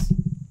house.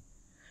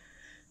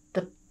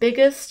 The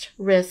biggest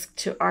risk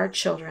to our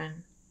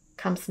children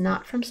comes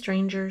not from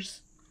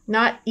strangers,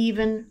 not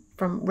even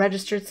from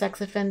registered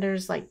sex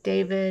offenders like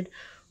David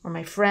or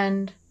my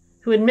friend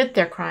who admit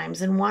their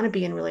crimes and want to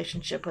be in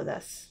relationship with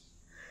us.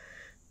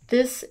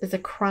 This is a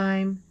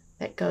crime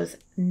that goes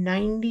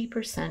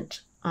 90%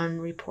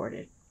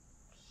 unreported.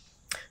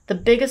 The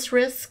biggest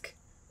risk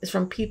is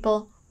from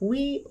people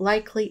we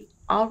likely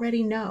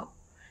already know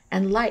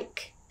and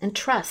like and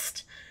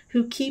trust,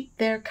 who keep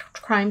their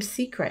crimes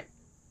secret.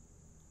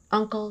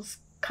 uncles,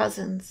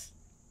 cousins,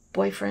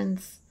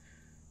 boyfriends,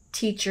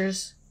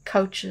 teachers,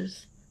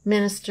 coaches,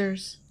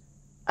 ministers,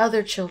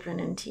 other children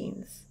and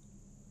teens.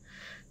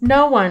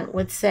 No one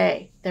would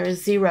say there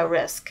is zero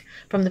risk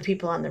from the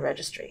people on the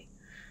registry,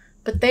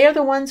 but they are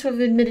the ones who have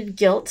admitted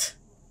guilt,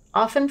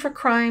 often for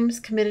crimes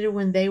committed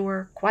when they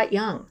were quite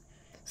young,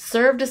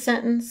 served a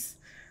sentence,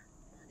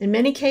 in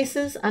many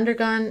cases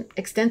undergone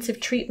extensive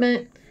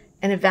treatment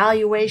and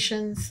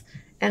evaluations,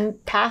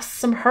 and passed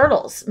some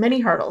hurdles,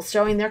 many hurdles,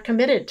 showing they're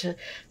committed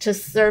to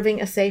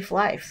serving a safe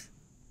life.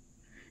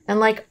 And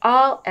like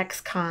all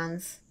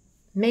ex-cons,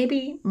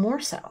 maybe more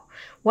so,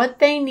 what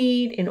they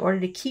need in order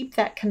to keep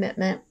that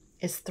commitment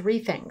is 3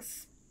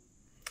 things: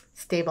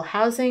 stable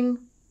housing,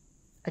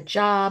 a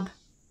job,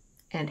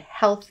 and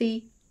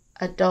healthy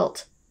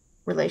adult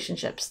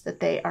relationships that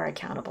they are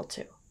accountable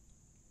to.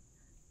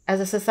 As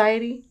a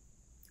society,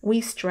 we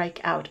strike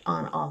out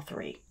on all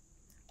 3.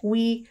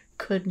 We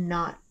could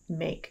not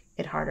make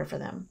it harder for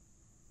them.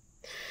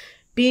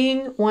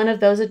 Being one of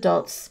those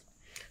adults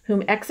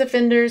whom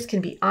ex-offenders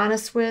can be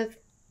honest with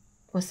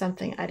was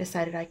something I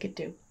decided I could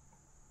do.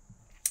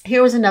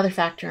 Here was another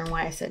factor in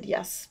why I said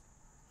yes.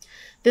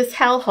 This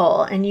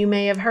hellhole, and you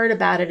may have heard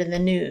about it in the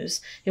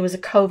news, it was a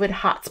COVID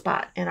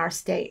hotspot in our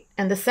state.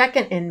 And the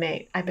second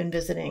inmate I've been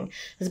visiting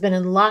has been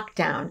in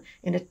lockdown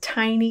in a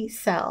tiny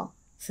cell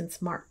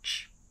since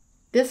March.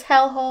 This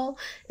hellhole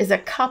is a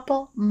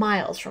couple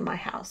miles from my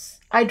house.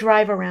 I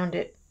drive around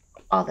it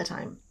all the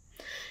time.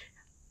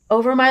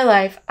 Over my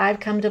life, I've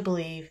come to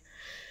believe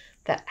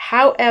that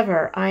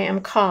however I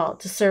am called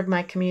to serve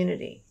my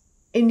community,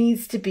 it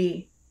needs to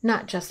be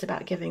not just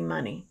about giving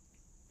money,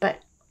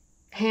 but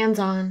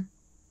hands-on,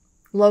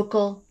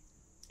 local,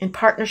 in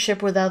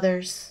partnership with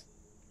others.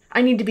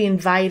 I need to be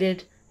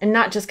invited and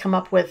not just come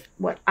up with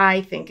what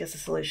I think is a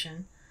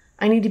solution.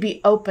 I need to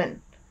be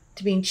open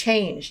to being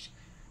changed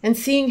and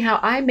seeing how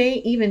I may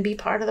even be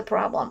part of the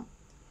problem.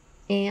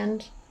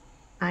 And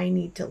I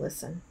need to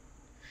listen.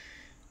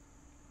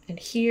 And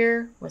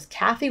here was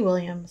Kathy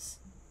Williams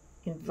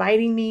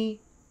inviting me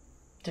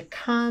to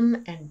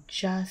come and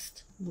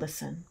just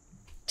listen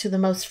to the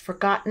most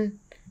forgotten,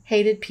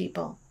 hated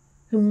people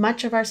who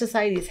much of our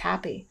society is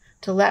happy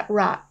to let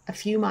rot a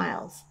few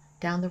miles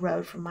down the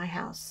road from my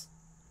house.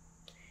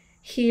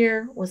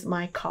 Here was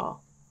my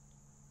call.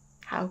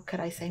 How could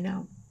I say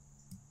no?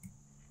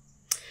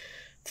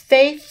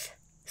 Faith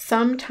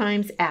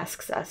sometimes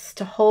asks us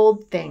to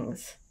hold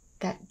things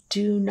that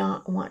do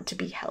not want to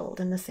be held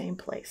in the same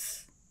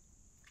place.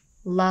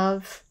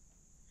 Love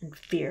and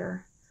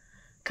fear,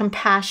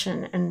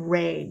 compassion and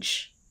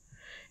rage,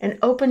 an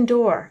open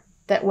door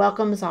that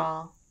welcomes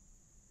all,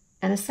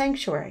 and a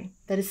sanctuary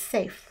that is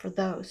safe for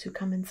those who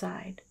come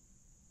inside.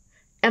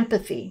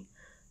 Empathy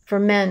for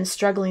men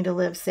struggling to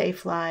live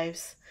safe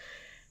lives,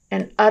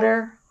 and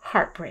utter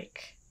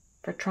heartbreak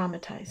for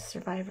traumatized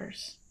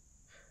survivors.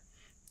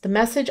 The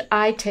message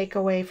I take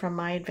away from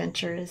my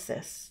adventure is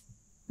this: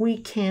 we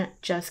can't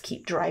just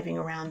keep driving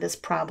around this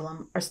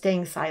problem or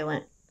staying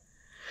silent.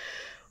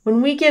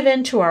 When we give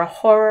in to our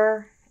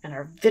horror and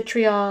our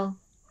vitriol,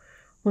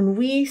 when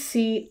we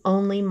see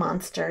only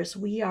monsters,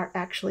 we are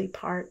actually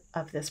part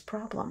of this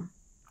problem.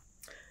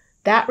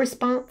 That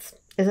response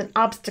is an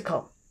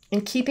obstacle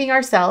in keeping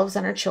ourselves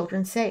and our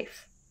children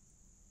safe.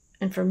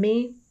 And for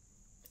me,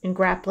 in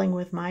grappling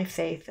with my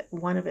faith at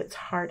one of its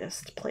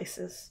hardest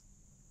places.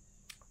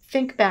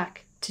 Think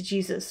back to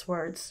Jesus'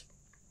 words.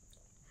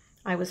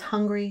 I was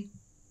hungry.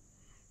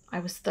 I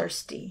was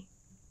thirsty.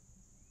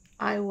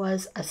 I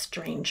was a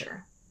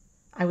stranger.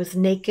 I was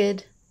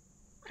naked.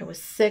 I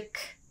was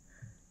sick.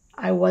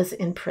 I was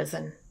in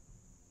prison.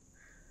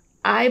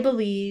 I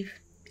believe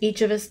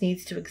each of us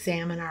needs to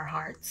examine our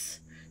hearts.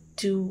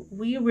 Do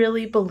we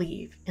really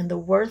believe in the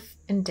worth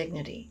and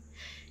dignity,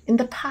 in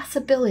the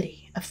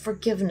possibility of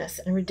forgiveness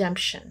and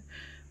redemption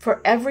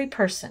for every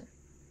person,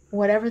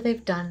 whatever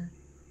they've done,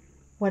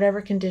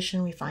 whatever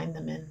condition we find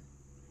them in?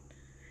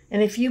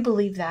 And if you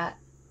believe that,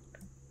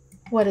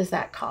 what does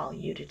that call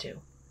you to do?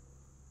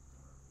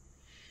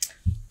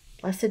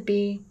 Blessed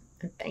be,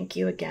 and thank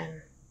you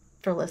again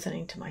for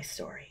listening to my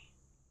story.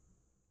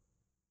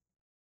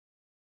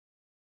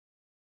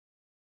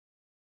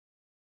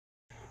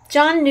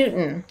 John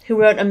Newton, who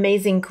wrote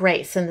Amazing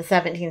Grace in the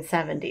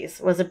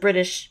 1770s, was a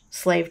British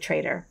slave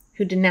trader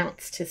who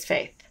denounced his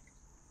faith.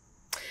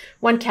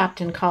 One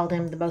captain called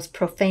him the most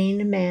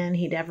profane man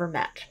he'd ever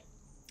met.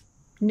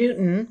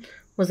 Newton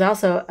was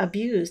also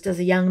abused as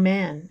a young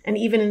man and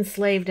even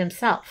enslaved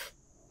himself.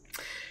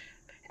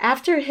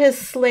 After his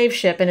slave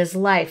ship and his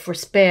life were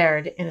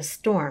spared in a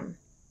storm,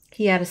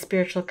 he had a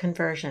spiritual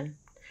conversion,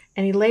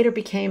 and he later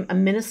became a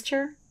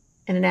minister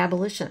and an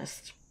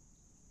abolitionist.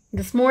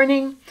 This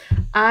morning,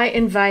 I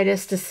invite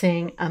us to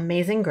sing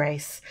Amazing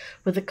Grace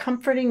with the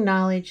comforting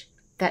knowledge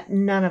that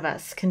none of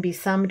us can be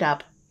summed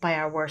up by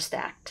our worst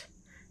act,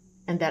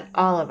 and that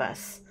all of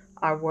us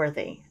are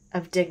worthy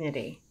of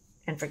dignity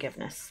and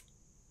forgiveness.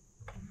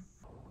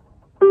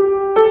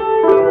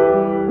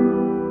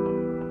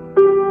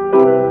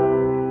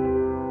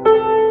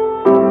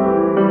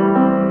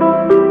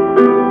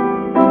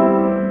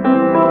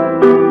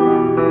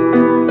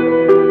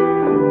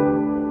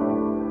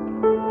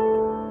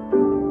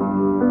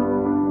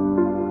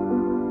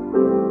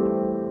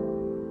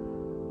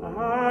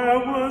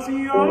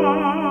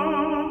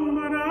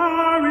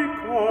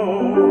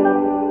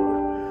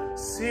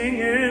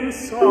 in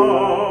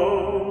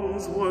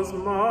songs was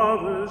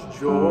mother's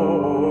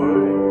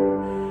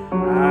joy,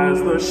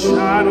 as the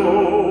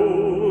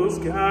shadows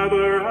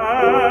gather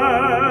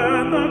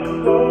at the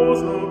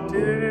close of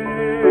day,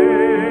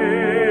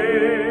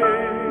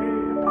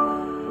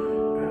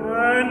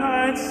 and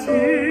I'd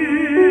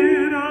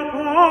sit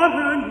upon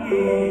her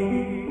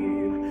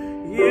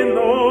knee in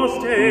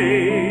those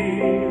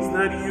days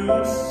that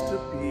used to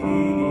be,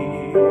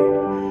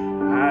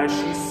 as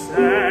she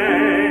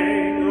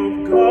sang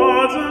of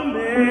God's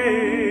amazing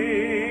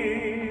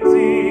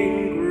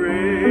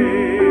grace.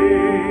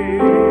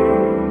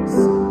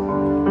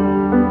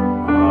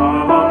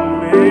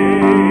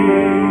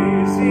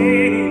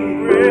 Amazing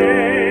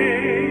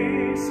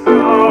grace,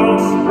 how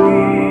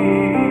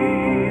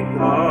sweet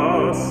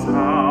the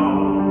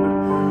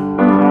sound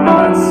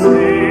that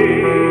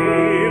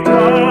saved a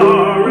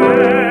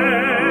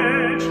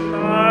wretch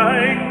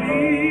like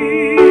me.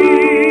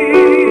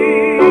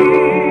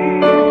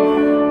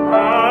 I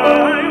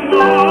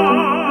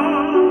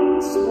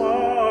once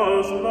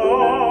was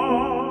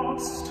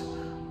lost,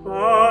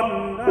 but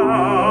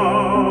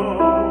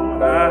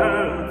now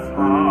am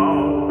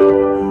found.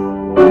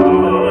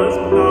 Was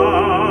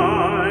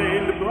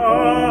blind,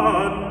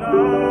 but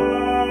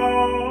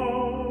now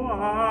I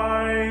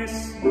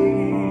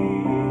see.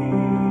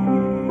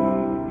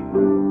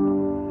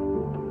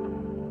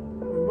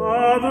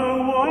 Mother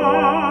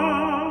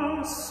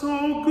was so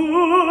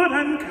good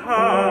and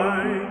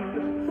kind,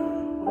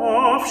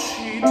 oft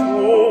she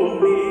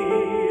told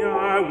me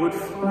I would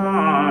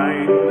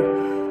find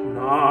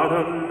not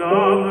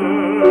another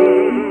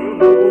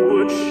who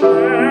would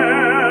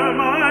share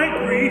my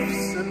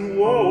griefs and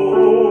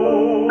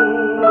woes.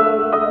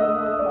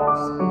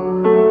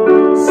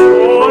 So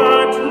I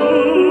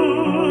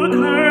took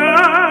her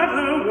at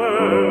her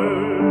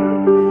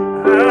word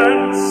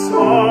and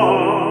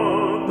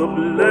sought the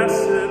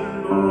blessed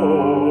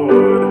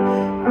Lord,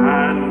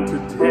 and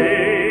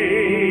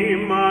today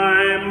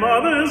my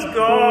mother's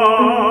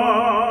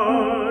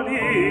God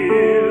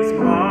is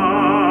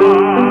mine.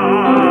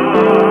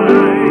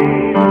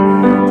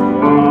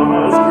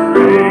 'Twas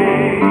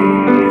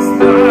grace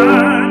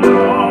that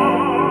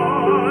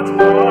taught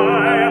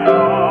my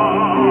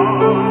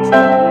heart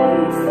to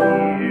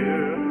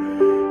fear,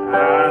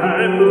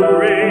 and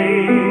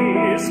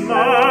grace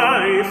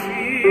my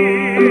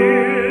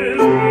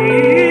fears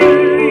relieved.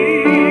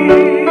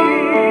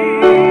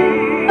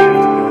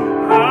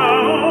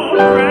 How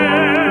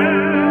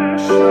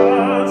precious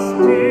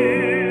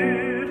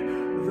did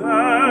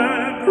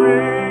that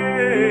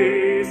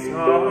grace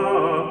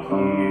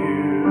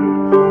appear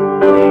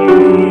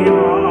the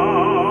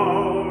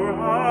hour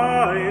I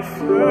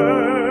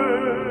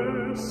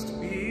first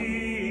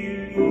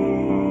believed.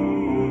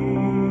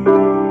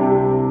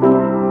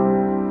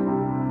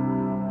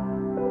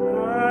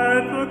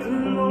 At the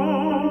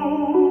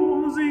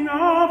closing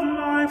of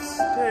life's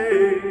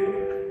day,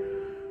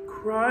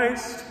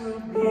 Christ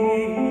will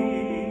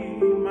be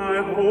my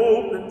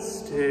hope and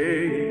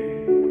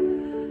stay.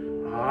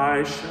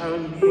 I shall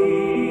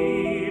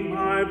meet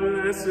my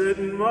blessed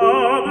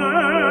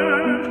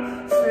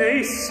Mother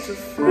face to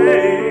face,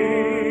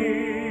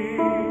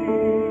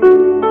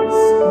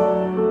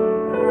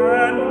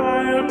 and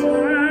I'll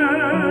tell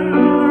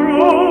her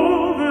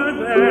over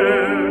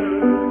there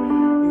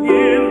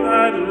in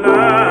that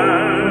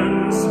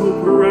land so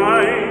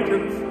bright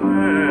and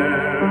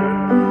fair.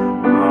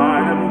 I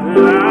am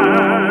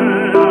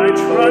glad I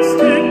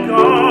trusted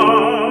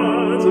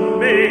God's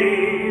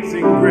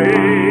amazing grace.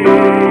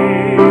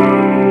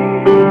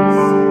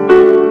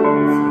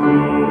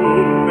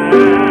 Through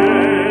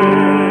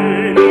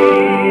many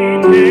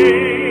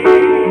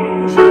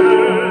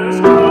dangers,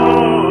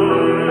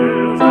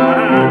 toils,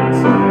 and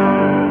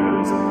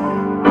snares,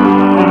 I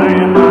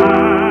have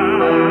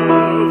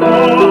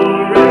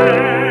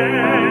already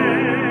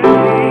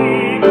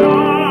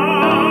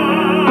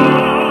gone.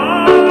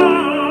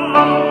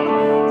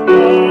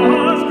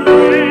 'Twas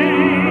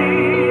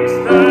grace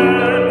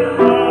that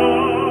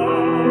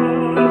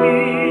brought me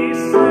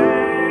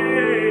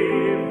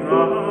safe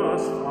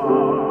thus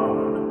far,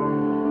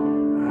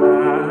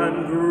 and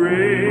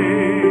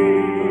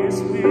grace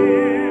will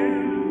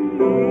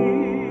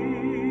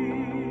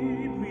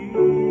lead me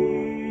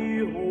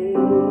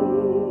home.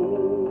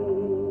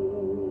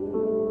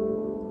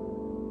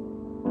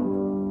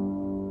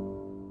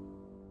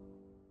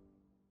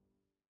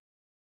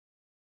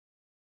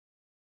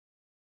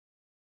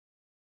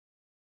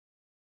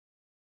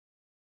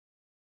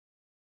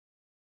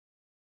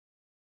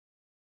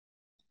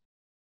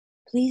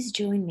 Please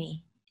join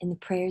me in the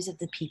prayers of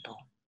the people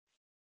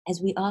as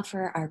we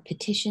offer our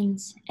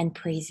petitions and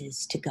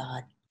praises to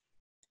God.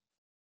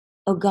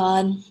 O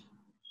God,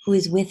 who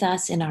is with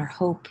us in our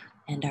hope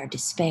and our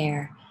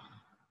despair,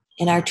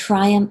 in our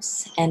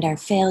triumphs and our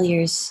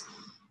failures,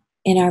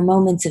 in our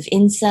moments of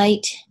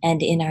insight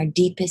and in our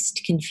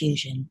deepest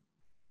confusion,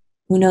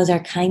 who knows our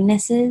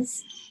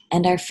kindnesses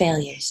and our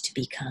failures to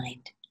be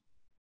kind.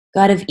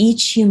 God of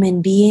each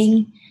human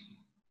being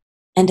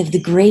and of the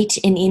great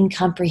and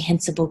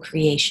incomprehensible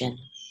creation,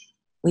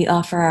 we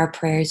offer our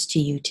prayers to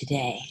you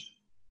today.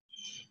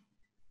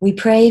 We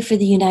pray for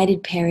the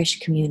United Parish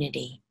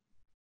community,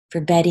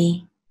 for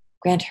Betty,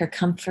 grant her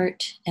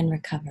comfort and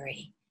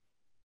recovery,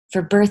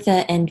 for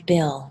Bertha and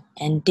Bill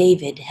and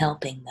David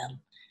helping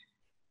them,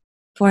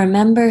 for a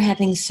member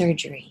having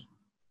surgery,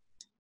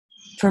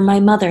 for my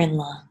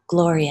mother-in-law,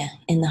 Gloria,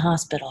 in the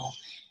hospital,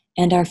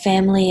 and our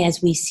family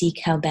as we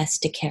seek how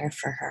best to care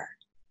for her,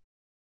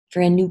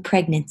 for a new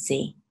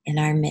pregnancy in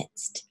our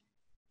midst.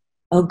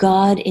 O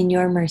God, in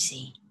your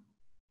mercy,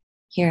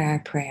 hear our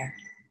prayer.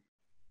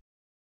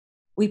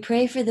 We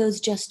pray for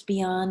those just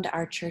beyond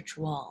our church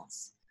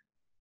walls,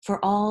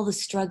 for all the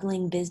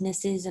struggling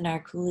businesses in our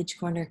Coolidge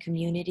Corner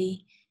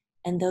community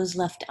and those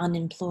left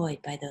unemployed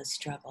by those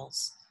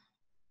struggles,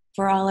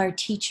 for all our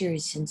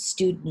teachers and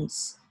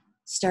students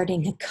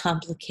starting a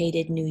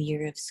complicated new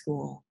year of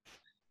school,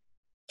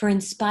 for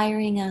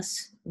inspiring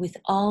us with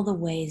all the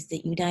ways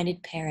that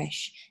United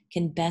Parish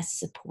can best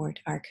support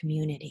our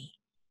community.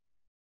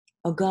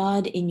 O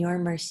God, in your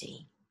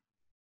mercy,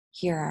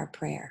 hear our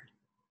prayer.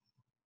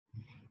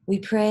 We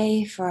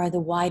pray for the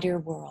wider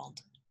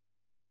world,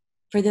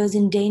 for those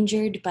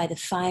endangered by the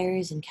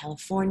fires in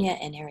California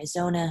and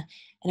Arizona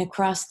and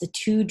across the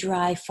too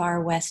dry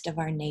far west of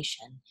our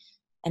nation,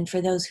 and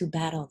for those who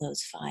battle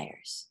those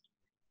fires.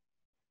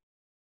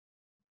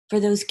 For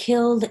those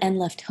killed and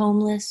left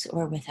homeless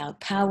or without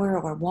power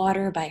or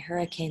water by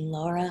Hurricane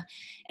Laura,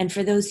 and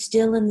for those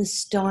still in the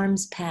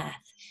storm's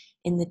path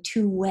in the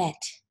too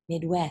wet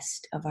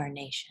Midwest of our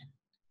nation.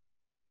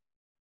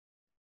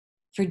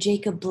 For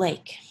Jacob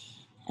Blake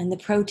and the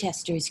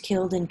protesters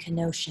killed in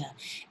Kenosha,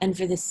 and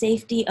for the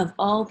safety of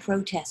all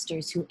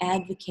protesters who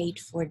advocate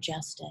for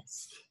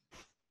justice.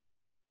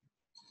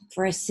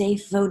 For a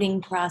safe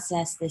voting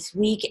process this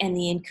week and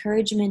the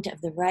encouragement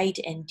of the right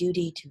and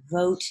duty to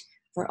vote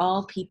for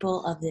all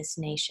people of this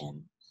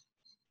nation.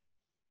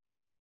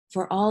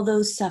 For all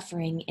those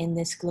suffering in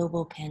this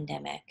global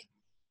pandemic,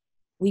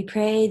 we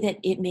pray that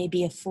it may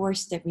be a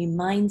force that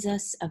reminds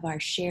us of our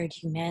shared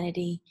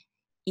humanity,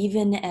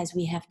 even as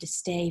we have to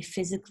stay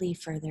physically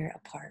further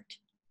apart.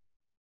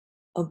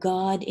 O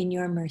God, in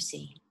your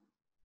mercy,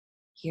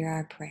 hear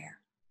our prayer.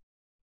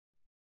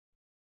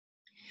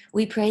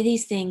 We pray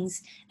these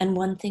things and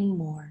one thing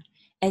more.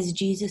 As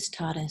Jesus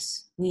taught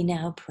us, we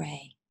now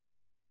pray.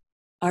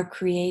 Our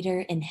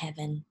Creator in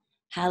heaven,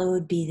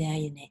 hallowed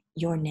be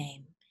your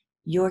name.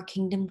 Your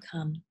kingdom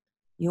come,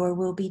 your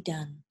will be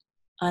done,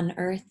 on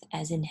earth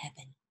as in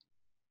heaven.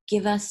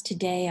 Give us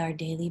today our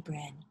daily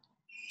bread.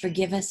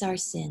 Forgive us our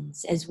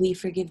sins as we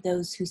forgive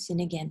those who sin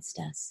against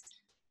us.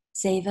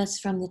 Save us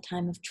from the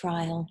time of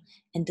trial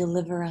and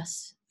deliver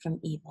us from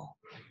evil.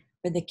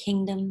 For the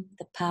kingdom,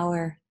 the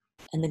power,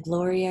 and the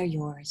glory are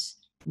yours,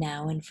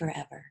 now and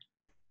forever.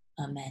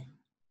 Amen.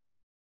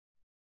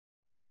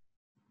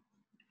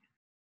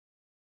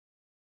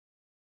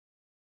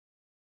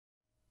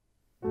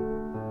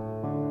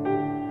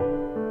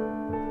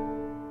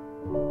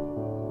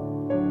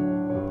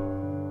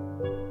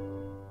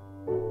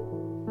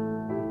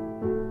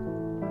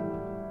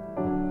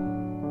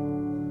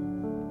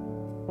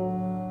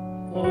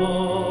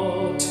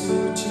 All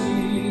to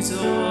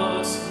Jesus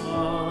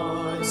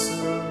I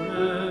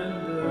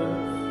surrender,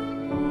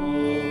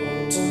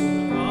 all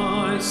to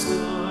Christ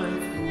I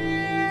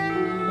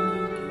freely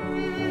give.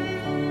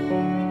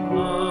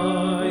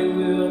 I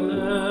will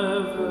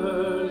ever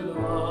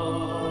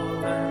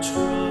love and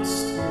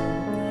trust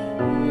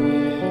Him,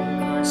 in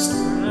Christ's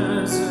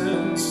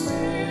presence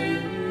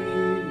daily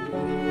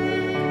live.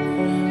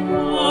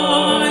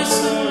 I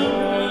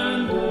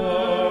surrender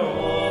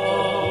all.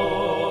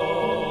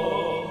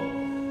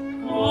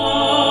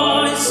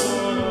 I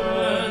surrender.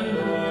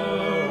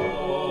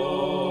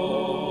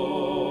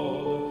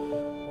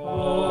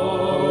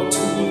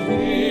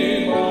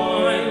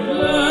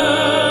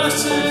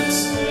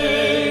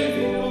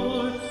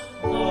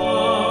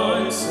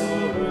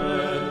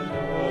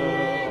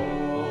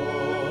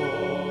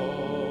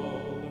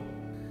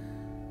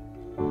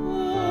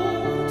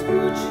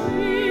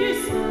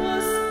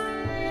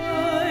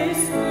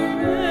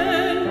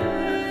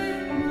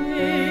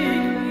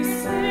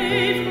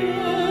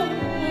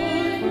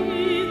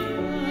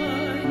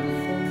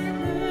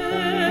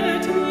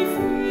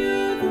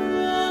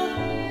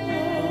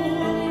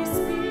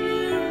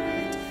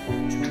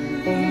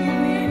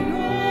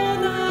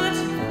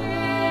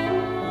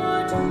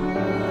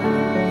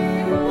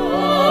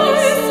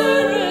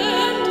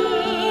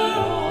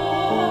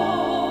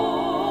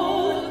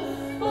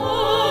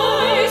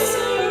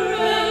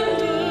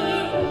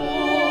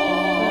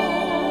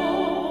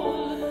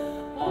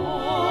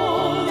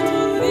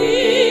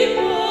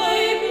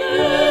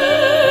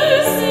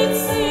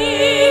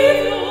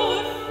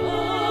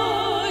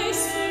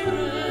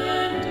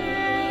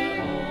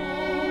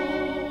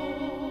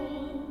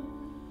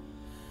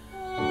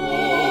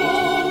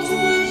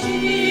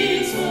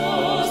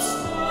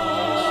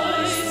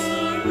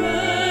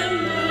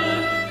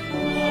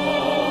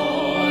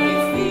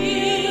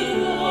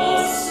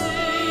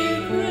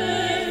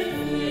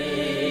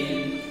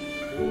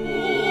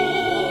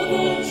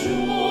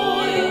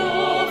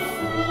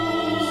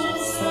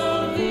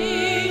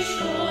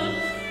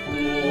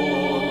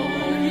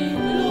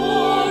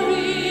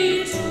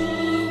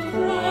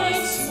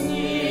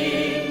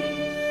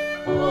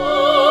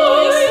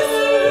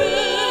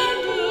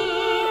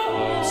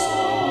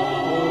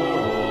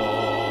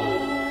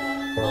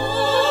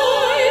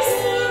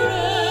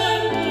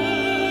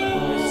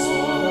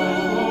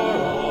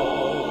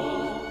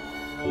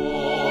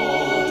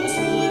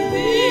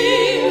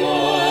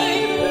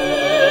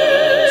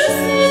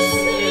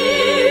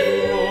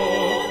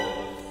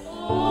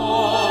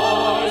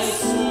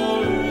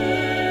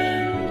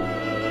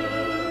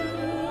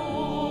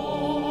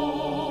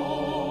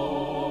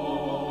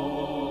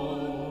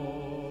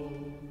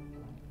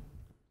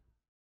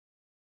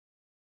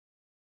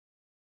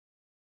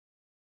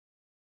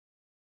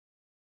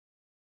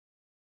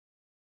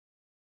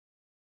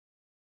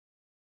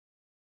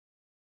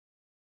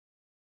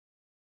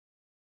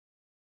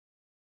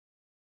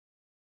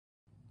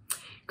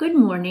 Good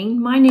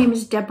morning. My name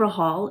is Deborah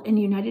Hall, and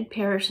United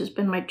Parish has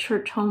been my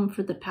church home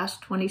for the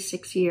past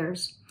 26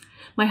 years.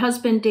 My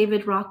husband,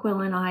 David Rockwell,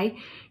 and I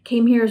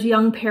came here as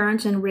young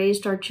parents and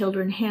raised our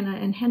children, Hannah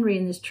and Henry,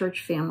 in this church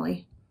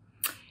family.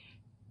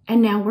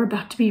 And now we're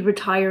about to be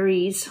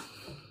retirees.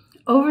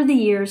 Over the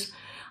years,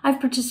 I've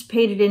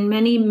participated in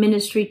many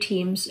ministry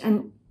teams,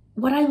 and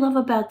what I love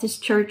about this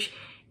church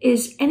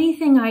is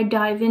anything I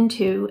dive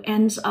into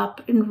ends up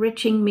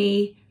enriching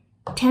me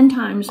 10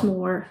 times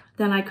more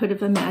than I could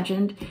have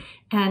imagined,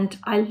 and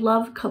I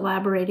love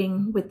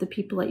collaborating with the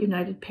people at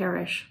United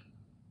Parish.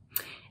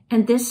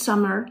 And this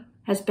summer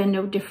has been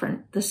no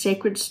different. The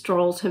sacred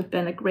strolls have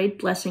been a great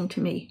blessing to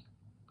me.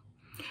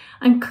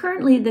 I'm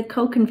currently the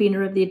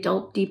co-convener of the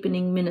Adult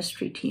Deepening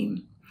Ministry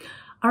team.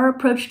 Our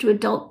approach to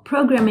adult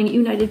programming at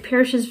United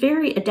Parish is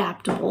very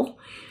adaptable.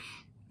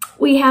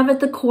 We have at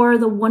the core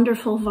the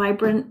wonderful,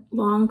 vibrant,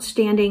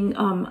 long-standing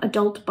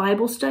adult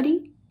Bible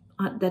study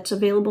that's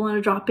available on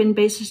a drop-in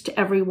basis to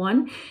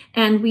everyone.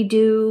 And we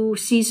do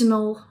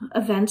seasonal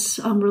events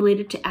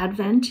related to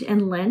Advent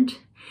and Lent.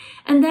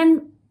 And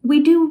then we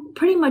do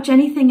pretty much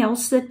anything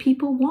else that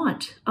people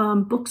want.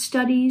 Book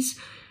studies,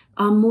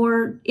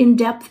 more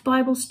in-depth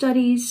Bible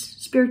studies,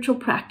 spiritual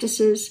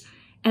practices,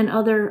 and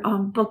other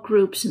book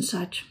groups and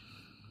such.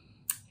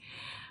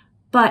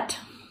 But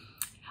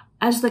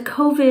as the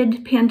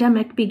COVID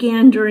pandemic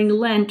began during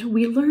Lent,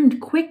 we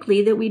learned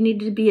quickly that we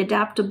needed to be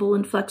adaptable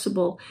and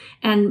flexible,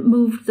 and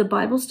moved the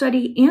Bible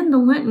study and the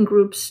Lenten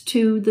groups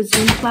to the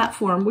Zoom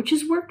platform, which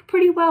has worked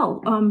pretty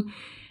well,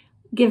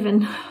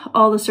 given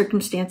all the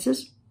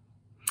circumstances.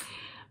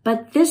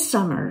 But this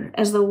summer,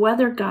 as the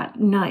weather got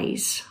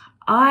nice,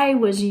 I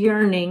was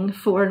yearning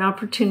for an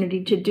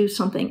opportunity to do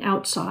something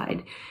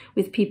outside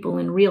with people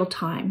in real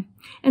time.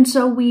 And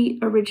so we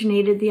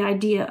originated the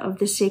idea of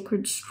the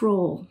sacred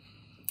stroll.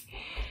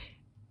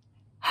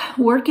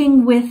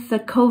 Working with the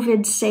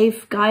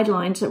COVID-safe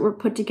guidelines that were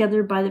put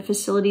together by the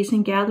facilities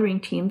and gathering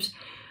teams,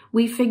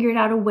 we figured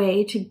out a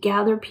way to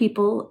gather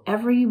people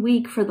every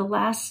week for the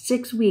last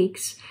 6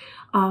 weeks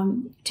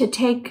to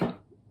take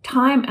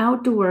time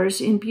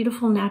outdoors in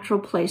beautiful natural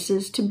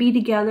places, to be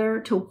together,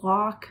 to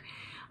walk,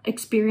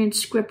 experience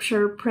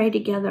scripture, pray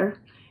together,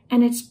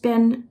 and it's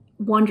been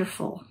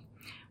wonderful.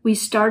 We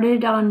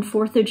started on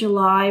 4th of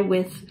July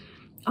with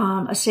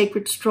a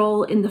sacred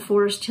stroll in the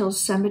Forest Hills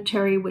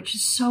Cemetery, which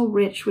is so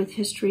rich with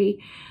history.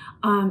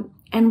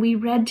 And we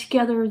read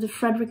together the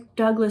Frederick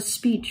Douglass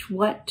speech,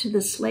 "What to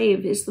the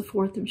Slave is the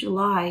 4th of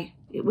July."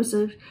 It was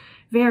a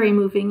very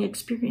moving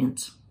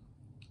experience.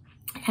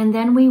 And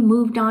then we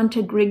moved on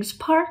to Griggs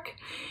Park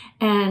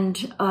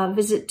and a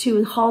visit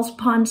to Halls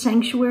Pond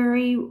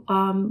Sanctuary,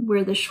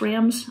 where the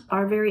Shrams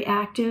are very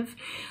active.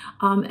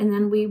 And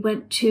then we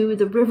went to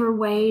the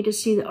Riverway to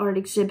see the art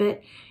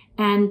exhibit.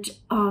 And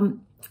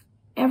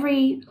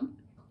every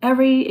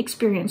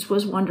experience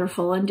was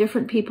wonderful, and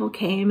different people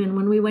came. And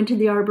when we went to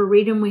the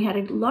Arboretum, we had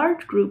a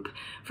large group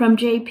from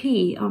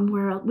JP,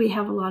 where we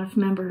have a lot of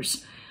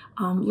members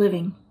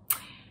living.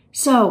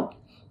 So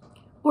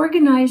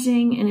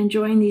organizing and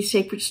enjoying these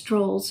sacred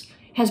strolls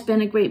has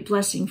been a great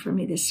blessing for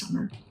me this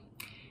summer.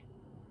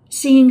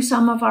 Seeing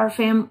some of our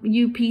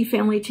UP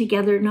family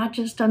together, not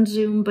just on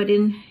Zoom, but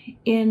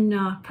in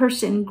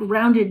person,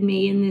 grounded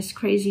me in this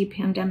crazy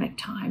pandemic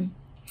time.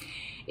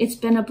 It's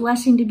been a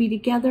blessing to be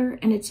together,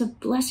 and it's a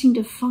blessing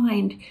to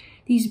find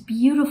these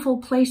beautiful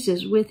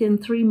places within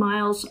 3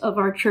 miles of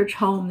our church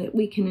home that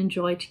we can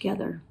enjoy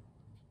together.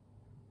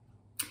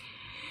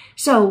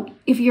 So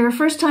if you're a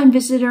first-time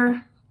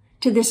visitor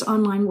to this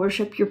online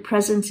worship, your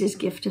presence is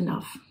gift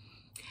enough.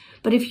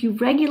 But if you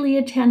regularly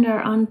attend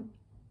our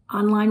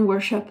online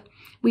worship,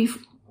 we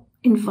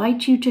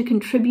invite you to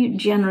contribute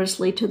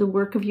generously to the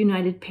work of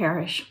United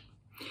Parish.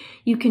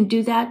 You can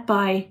do that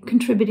by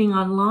contributing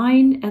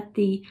online at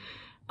the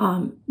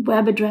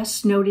web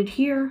address noted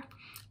here,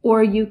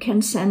 or you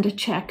can send a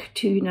check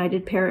to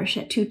United Parish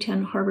at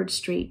 210 Harvard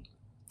Street.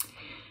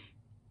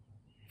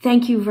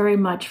 Thank you very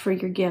much for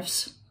your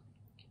gifts.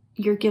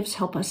 Your gifts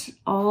help us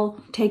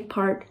all take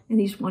part in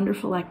these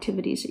wonderful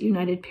activities at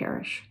United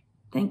Parish.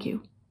 Thank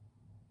you.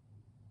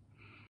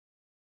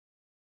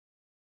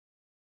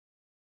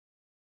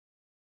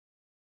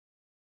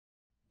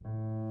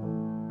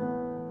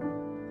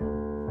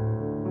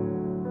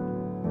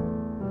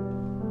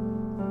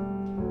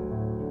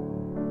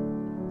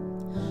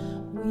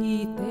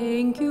 We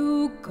thank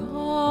you,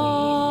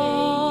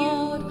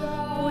 God,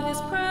 for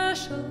this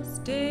precious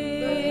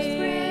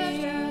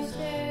day,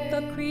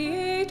 the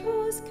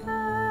Creator's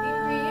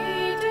care,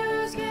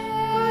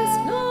 Christ's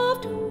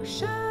love to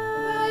share,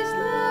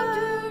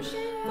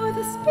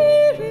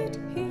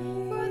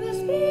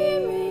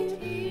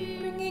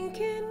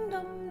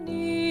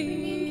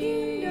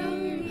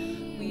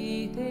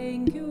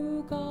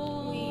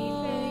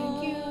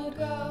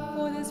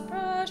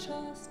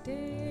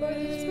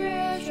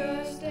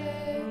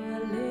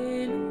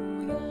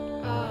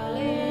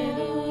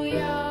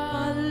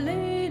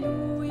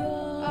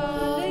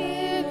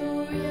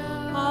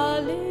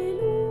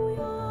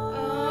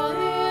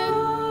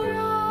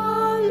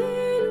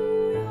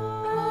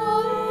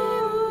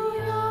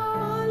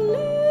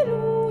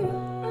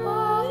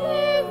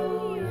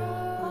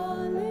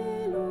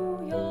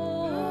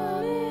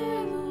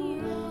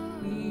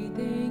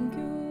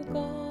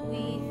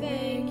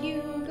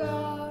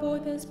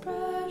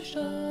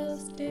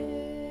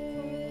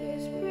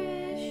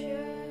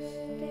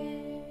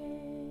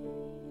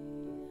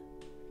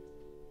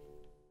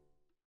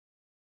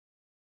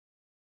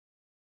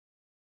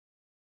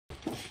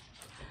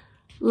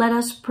 Let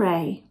us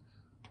pray.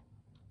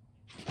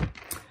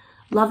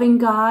 Loving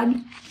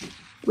God,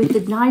 with the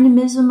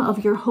dynamism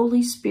of your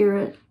Holy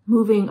Spirit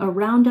moving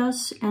around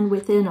us and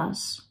within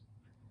us,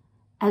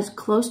 as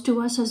close to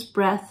us as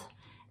breath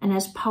and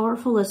as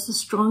powerful as the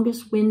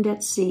strongest wind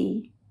at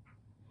sea,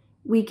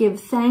 we give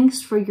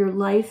thanks for your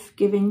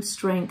life-giving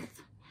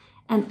strength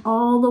and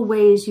all the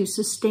ways you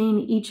sustain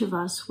each of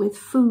us with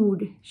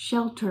food,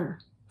 shelter,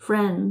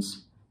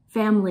 friends,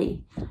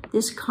 family,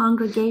 this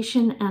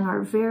congregation, and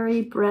our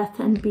very breath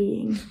and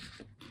being.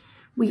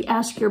 We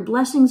ask your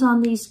blessings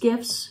on these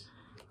gifts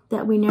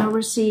that we now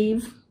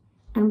receive,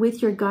 and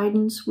with your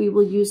guidance, we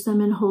will use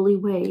them in holy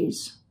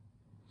ways,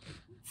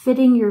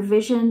 fitting your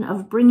vision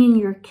of bringing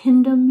your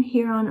kingdom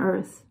here on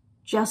earth,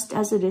 just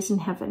as it is in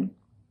heaven.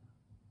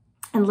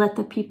 And let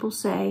the people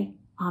say,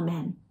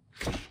 Amen.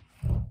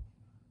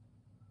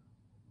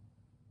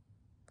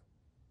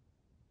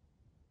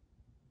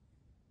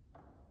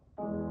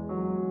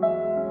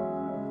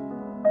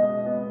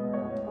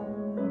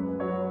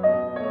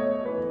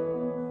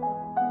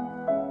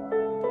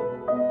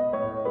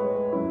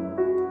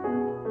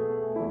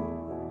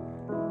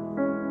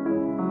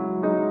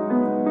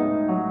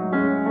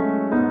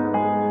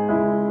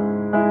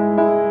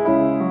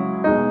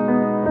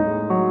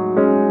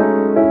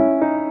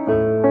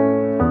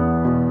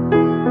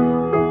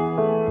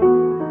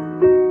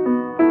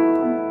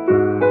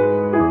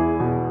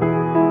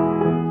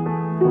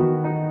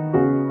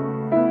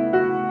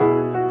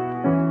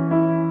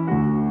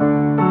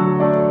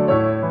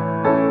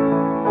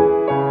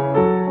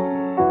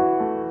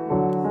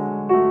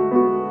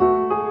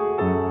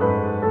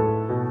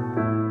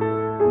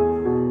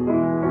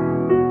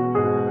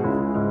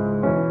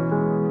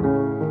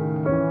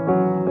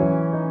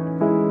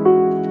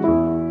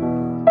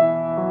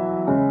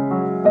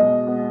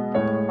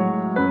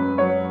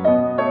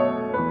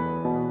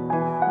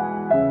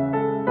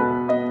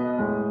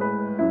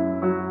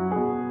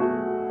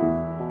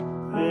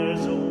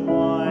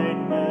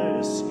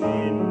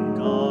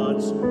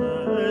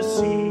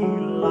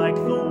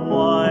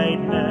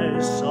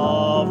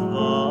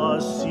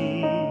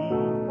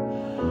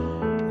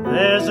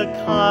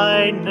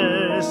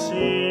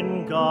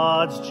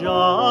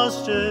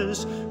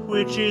 Justice,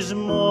 which is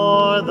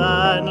more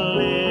than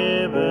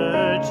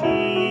liberty.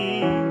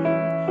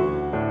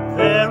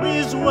 There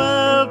is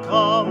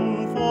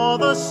welcome for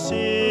the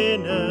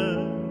sinner,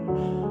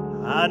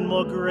 and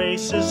more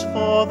graces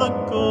for the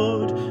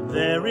good.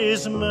 There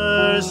is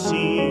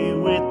mercy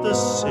with the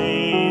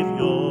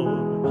Savior.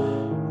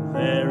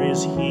 There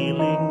is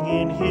healing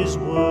in his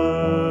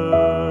word.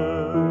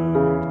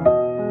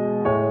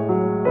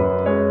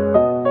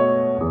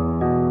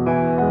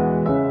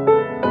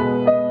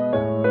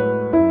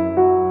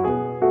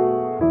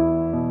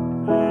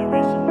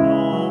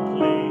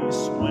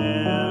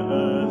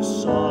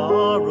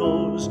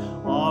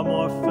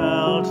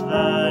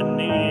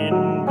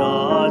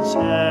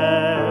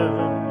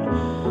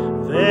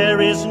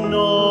 There is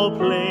no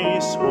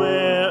place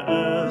where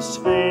earth's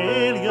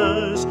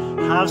failures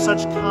have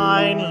such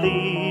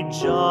kindly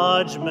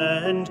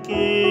judgment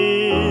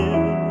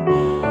given.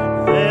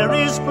 There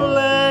is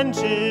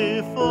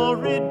plenty for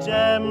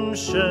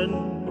redemption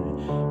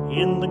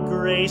in the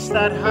grace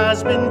that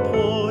has been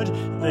poured.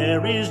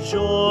 There is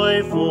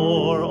joy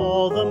for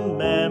all the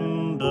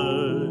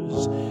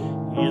members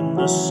in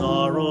the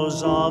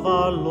sorrows of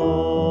our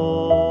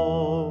Lord.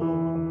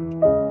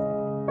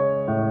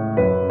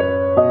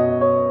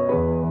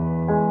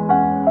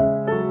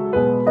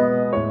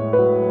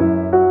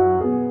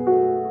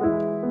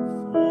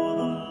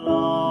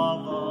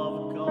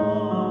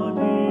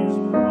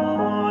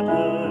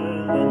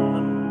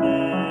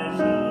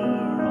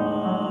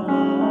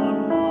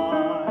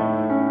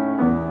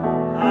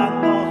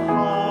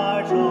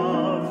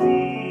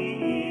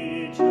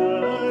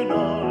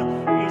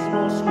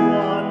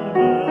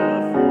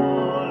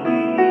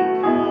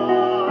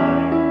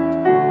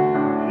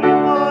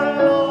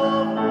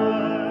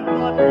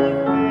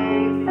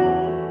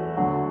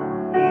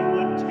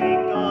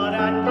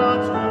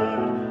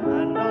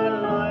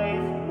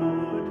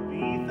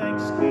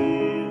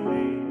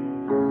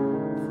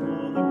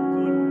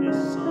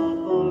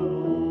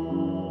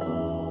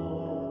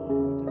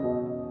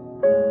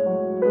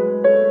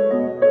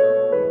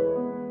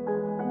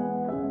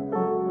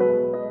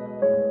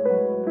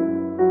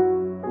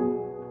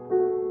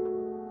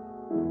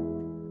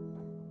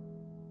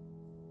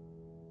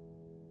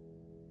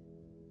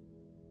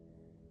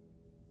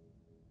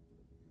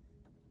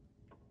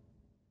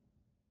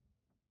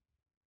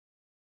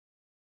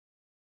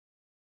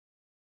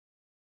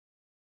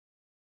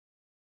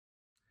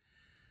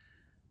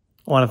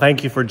 I want to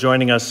thank you for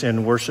joining us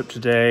in worship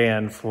today,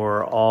 and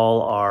for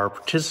all our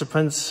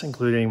participants,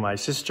 including my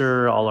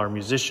sister, all our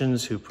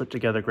musicians who put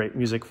together great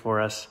music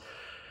for us.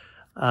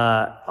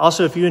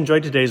 Also, if you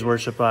enjoyed today's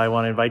worship, I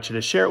want to invite you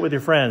to share it with your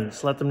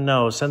friends. Let them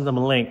know. Send them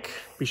a link.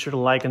 Be sure to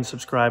like and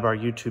subscribe our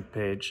YouTube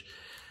page.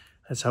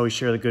 That's how we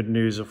share the good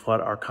news of what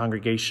our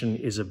congregation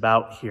is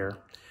about here.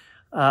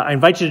 I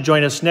invite you to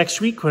join us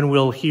next week when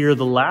we'll hear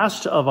the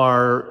last of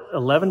our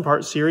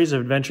 11-part series of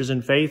Adventures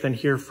in Faith and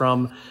hear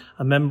from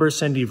a member,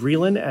 Cindy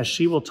Vreeland, as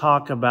she will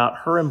talk about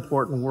her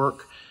important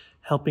work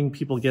helping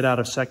people get out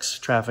of sex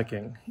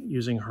trafficking,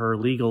 using her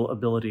legal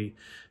ability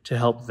to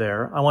help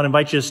there. I want to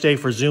invite you to stay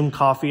for Zoom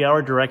coffee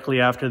hour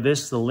directly after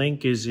this. The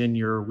link is in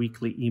your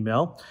weekly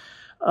email.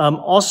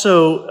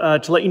 Also,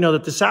 to let you know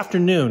that this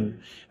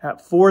afternoon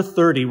at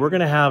 4:30, we're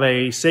going to have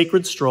a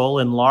sacred stroll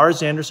in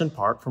Lars Anderson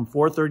Park from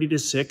 4:30 to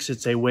 6.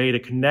 It's a way to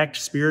connect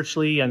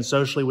spiritually and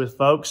socially with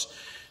folks.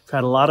 We've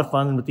had a lot of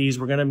fun with these.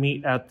 We're going to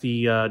meet at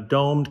the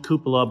domed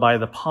cupola by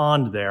the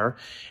pond there.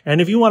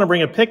 And if you want to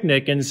bring a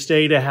picnic and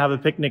stay to have a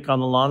picnic on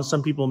the lawn,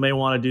 some people may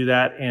want to do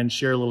that and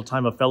share a little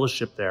time of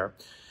fellowship there.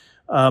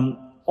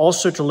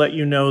 Also to let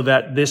you know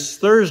that this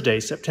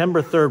Thursday,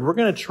 September 3rd, we're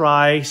going to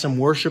try some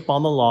worship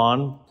on the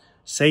lawn,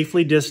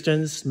 safely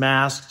distanced,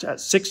 masked at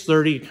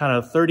 6:30, kind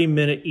of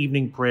 30-minute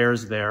evening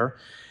prayers there.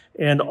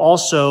 And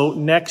also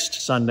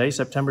next Sunday,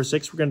 September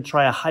 6th, we're going to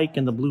try a hike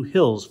in the Blue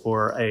Hills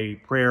for a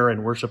prayer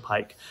and worship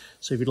hike.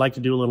 So if you'd like to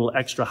do a little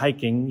extra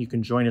hiking, you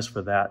can join us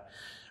for that.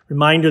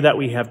 Reminder that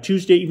we have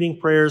Tuesday evening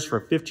prayers for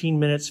 15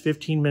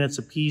 minutes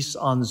apiece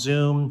on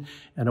Zoom,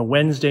 and a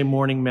Wednesday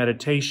morning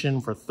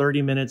meditation for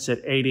 30 minutes at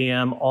 8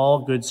 a.m. All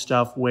good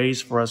stuff,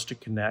 ways for us to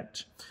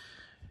connect.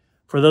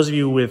 For those of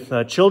you with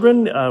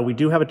children, we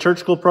do have a church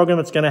school program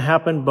that's going to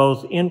happen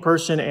both in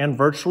person and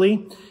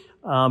virtually.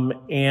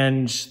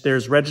 And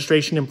there's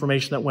registration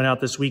information that went out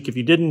this week. If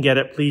you didn't get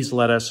it, please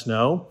let us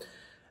know.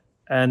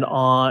 And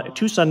on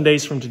 2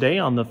 Sundays from today,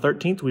 on the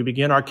 13th, we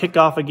begin our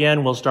kickoff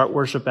again. We'll start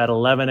worship at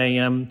 11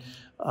 a.m.,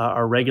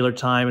 our regular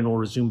time, and we'll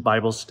resume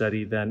Bible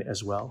study then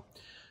as well.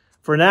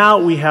 For now,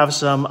 we have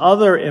some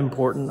other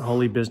important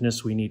holy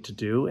business we need to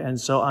do.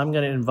 And so I'm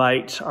going to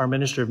invite our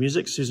Minister of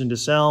Music, Susan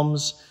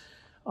DeSelms,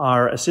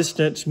 our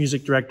Assistant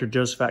Music Director,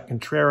 Josaphat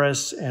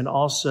Contreras, and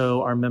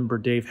also our member,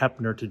 Dave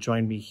Hepner, to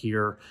join me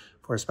here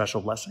for a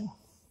special blessing.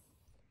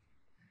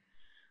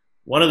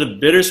 One of the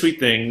bittersweet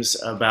things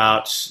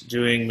about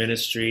doing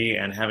ministry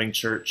and having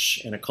church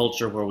in a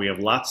culture where we have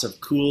lots of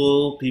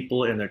cool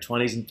people in their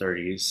 20s and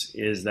 30s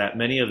is that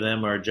many of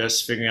them are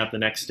just figuring out the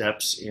next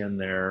steps in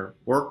their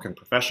work and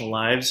professional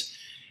lives,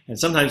 and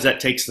sometimes that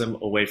takes them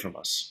away from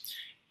us.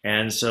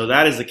 And so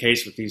that is the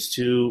case with these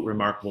two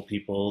remarkable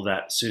people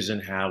that Susan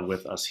have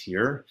with us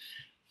here.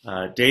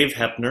 Dave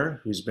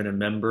Hepner, who's been a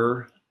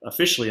member,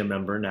 officially a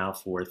member now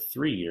for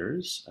 3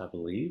 years, I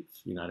believe,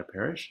 United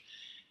Parish.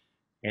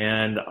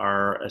 And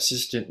our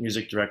Assistant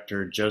Music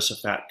Director,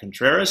 Josaphat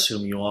Contreras,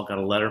 whom you all got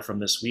a letter from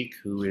this week,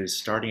 who is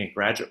starting a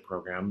graduate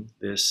program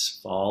this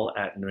fall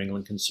at New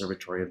England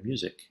Conservatory of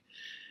Music.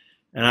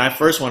 And I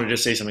first wanted to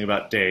say something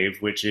about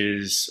Dave, which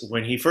is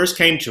when he first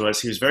came to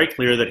us, he was very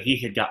clear that he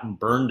had gotten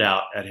burned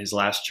out at his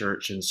last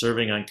church and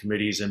serving on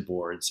committees and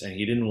boards, and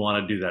he didn't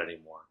want to do that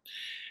anymore.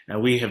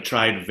 And we have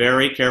tried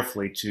very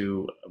carefully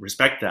to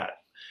respect that.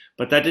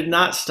 But that did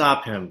not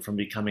stop him from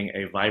becoming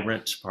a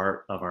vibrant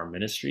part of our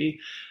ministry,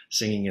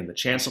 singing in the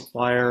chancel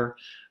choir,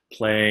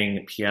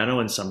 playing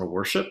piano in summer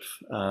worship,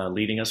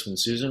 leading us when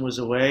Susan was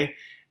away,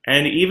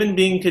 and even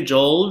being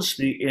cajoled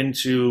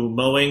into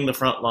mowing the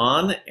front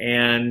lawn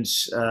and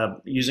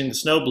using the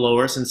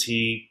snowblower, since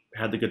he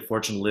had the good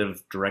fortune to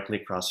live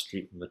directly across the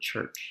street from the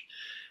church.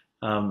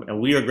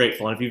 And we are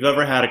grateful. And if you've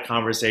ever had a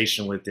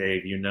conversation with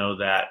Dave, you know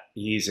that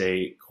he's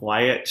a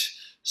quiet,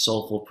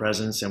 soulful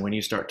presence. And when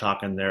you start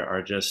talking, there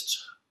are just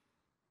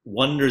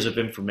wonders of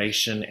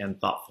information and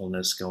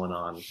thoughtfulness going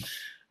on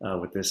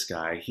with this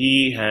guy.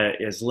 He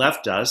has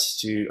left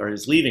us or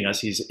is leaving us.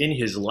 He's in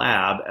his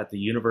lab at the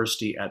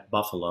University at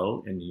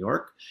Buffalo in New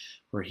York,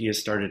 where he has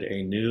started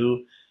a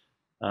new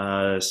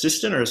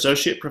assistant or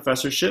associate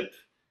professorship.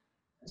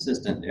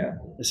 Assistant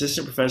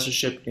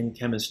professorship in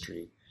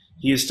chemistry.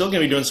 He is still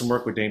going to be doing some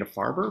work with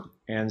Dana-Farber,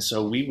 and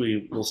so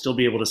we will still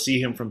be able to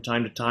see him from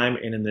time to time,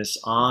 and in this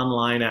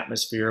online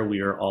atmosphere,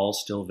 we are all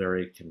still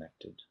very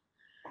connected.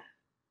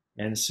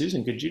 And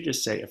Susan, could you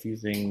just say a few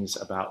things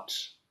about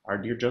our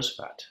dear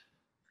Josaphat?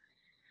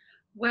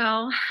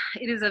 Well,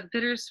 it is a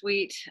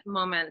bittersweet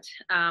moment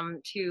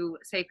to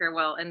say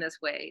farewell in this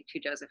way to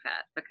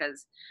Josaphat,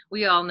 because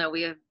we all know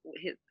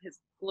his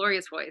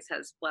glorious voice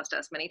has blessed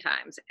us many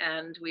times,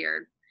 and we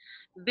are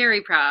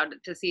very proud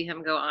to see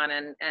him go on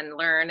and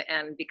learn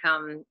and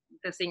become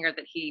the singer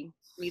that he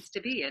needs to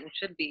be and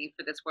should be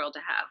for this world to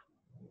have.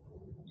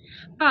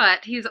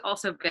 But he's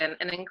also been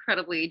an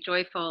incredibly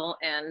joyful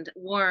and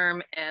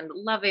warm and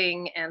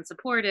loving and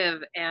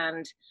supportive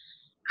and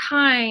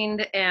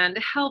kind and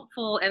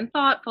helpful and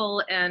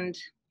thoughtful and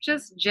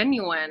just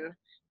genuine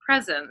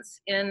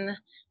presence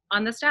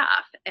on the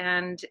staff.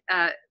 And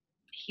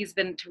he's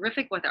been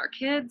terrific with our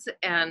kids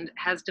and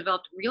has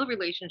developed real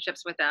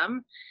relationships with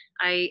them.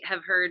 I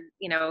have heard,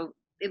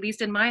 at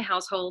least in my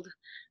household,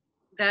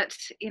 that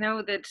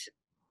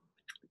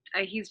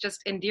he's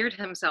just endeared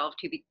himself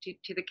to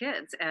the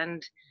kids,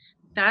 and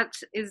that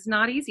is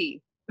not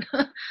easy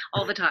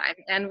all the time.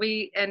 And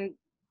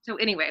so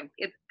anyway,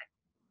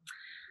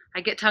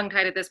 I get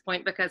tongue-tied at this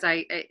point because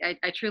I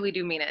truly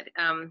do mean it.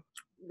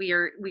 we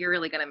are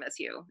really going to miss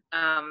you.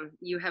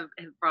 You have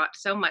brought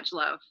so much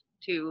love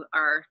to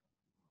our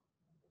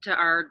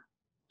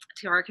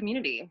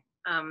community,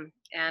 and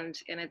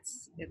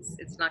it's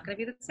not going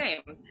to be the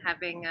same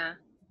having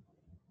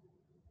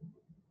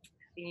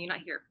you not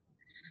here.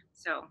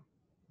 So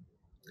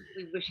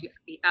we wish you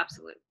the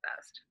absolute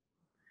best.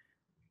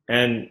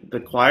 And the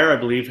choir, I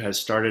believe, has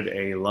started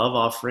a love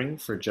offering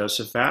for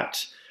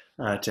Josaphat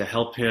to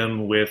help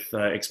him with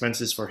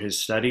expenses for his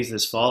studies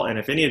this fall. And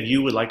if any of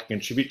you would like to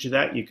contribute to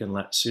that, you can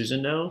let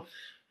Susan know,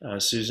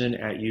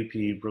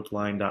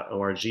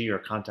 susan@upbrookline.org, or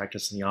contact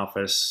us in the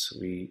office.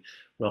 We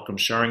welcome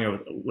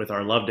sharing with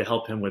our love to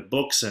help him with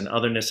books and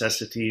other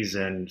necessities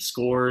and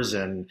scores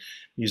and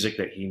music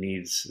that he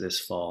needs this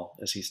fall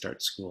as he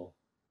starts school.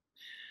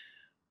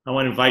 I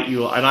want to invite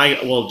you, and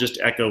I will just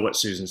echo what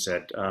Susan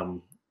said.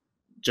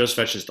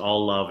 Josaphat's just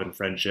all love and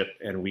friendship,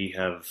 and we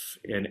have,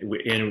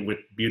 in with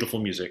beautiful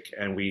music,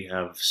 and we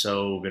have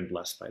so been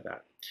blessed by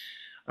that.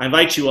 I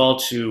invite you all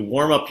to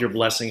warm up your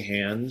blessing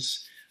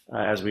hands,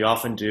 as we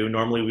often do.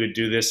 Normally we would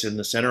do this in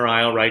the center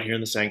aisle right here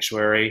in the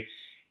sanctuary,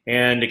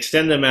 and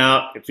extend them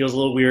out. It feels a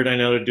little weird, I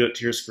know, to do it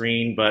to your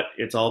screen, but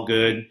it's all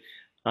good.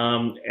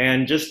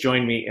 And just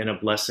join me in a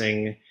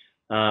blessing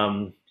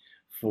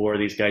for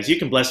these guys. You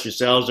can bless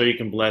yourselves, or you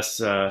can bless,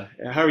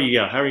 however you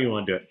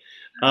want to do it.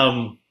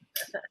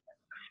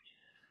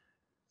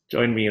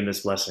 Join me in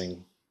this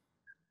blessing.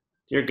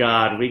 Dear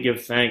God, we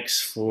give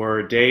thanks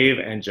for Dave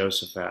and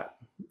Josaphat,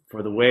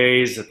 for the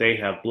ways that they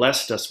have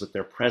blessed us with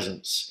their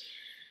presence,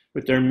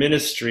 with their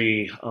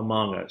ministry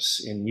among us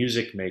in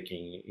music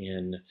making,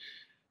 in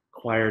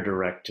choir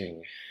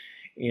directing,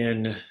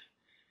 in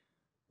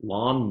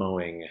lawn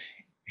mowing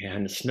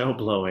and snow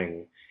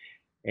blowing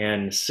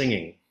and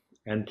singing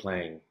and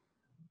playing.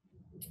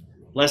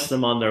 Bless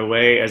them on their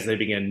way as they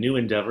begin new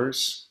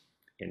endeavors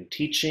in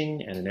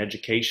teaching and in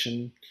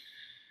education,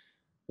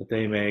 that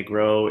they may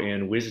grow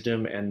in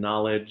wisdom and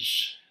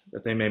knowledge,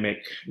 that they may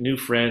make new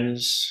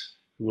friends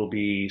who will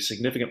be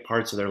significant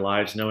parts of their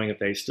lives, knowing that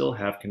they still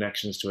have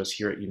connections to us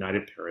here at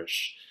United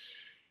Parish,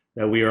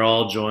 that we are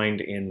all joined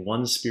in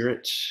one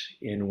spirit,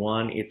 in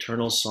one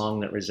eternal song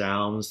that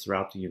resounds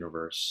throughout the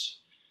universe.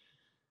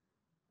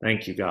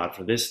 Thank you, God,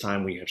 for this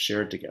time we have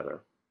shared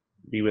together.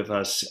 Be with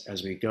us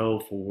as we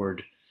go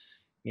forward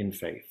in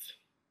faith.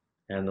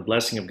 And the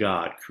blessing of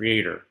God,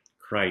 Creator,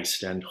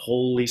 Christ, and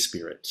Holy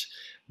Spirit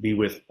be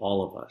with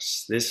all of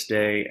us this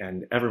day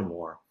and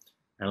evermore.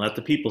 And let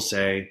the people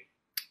say,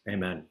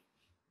 Amen.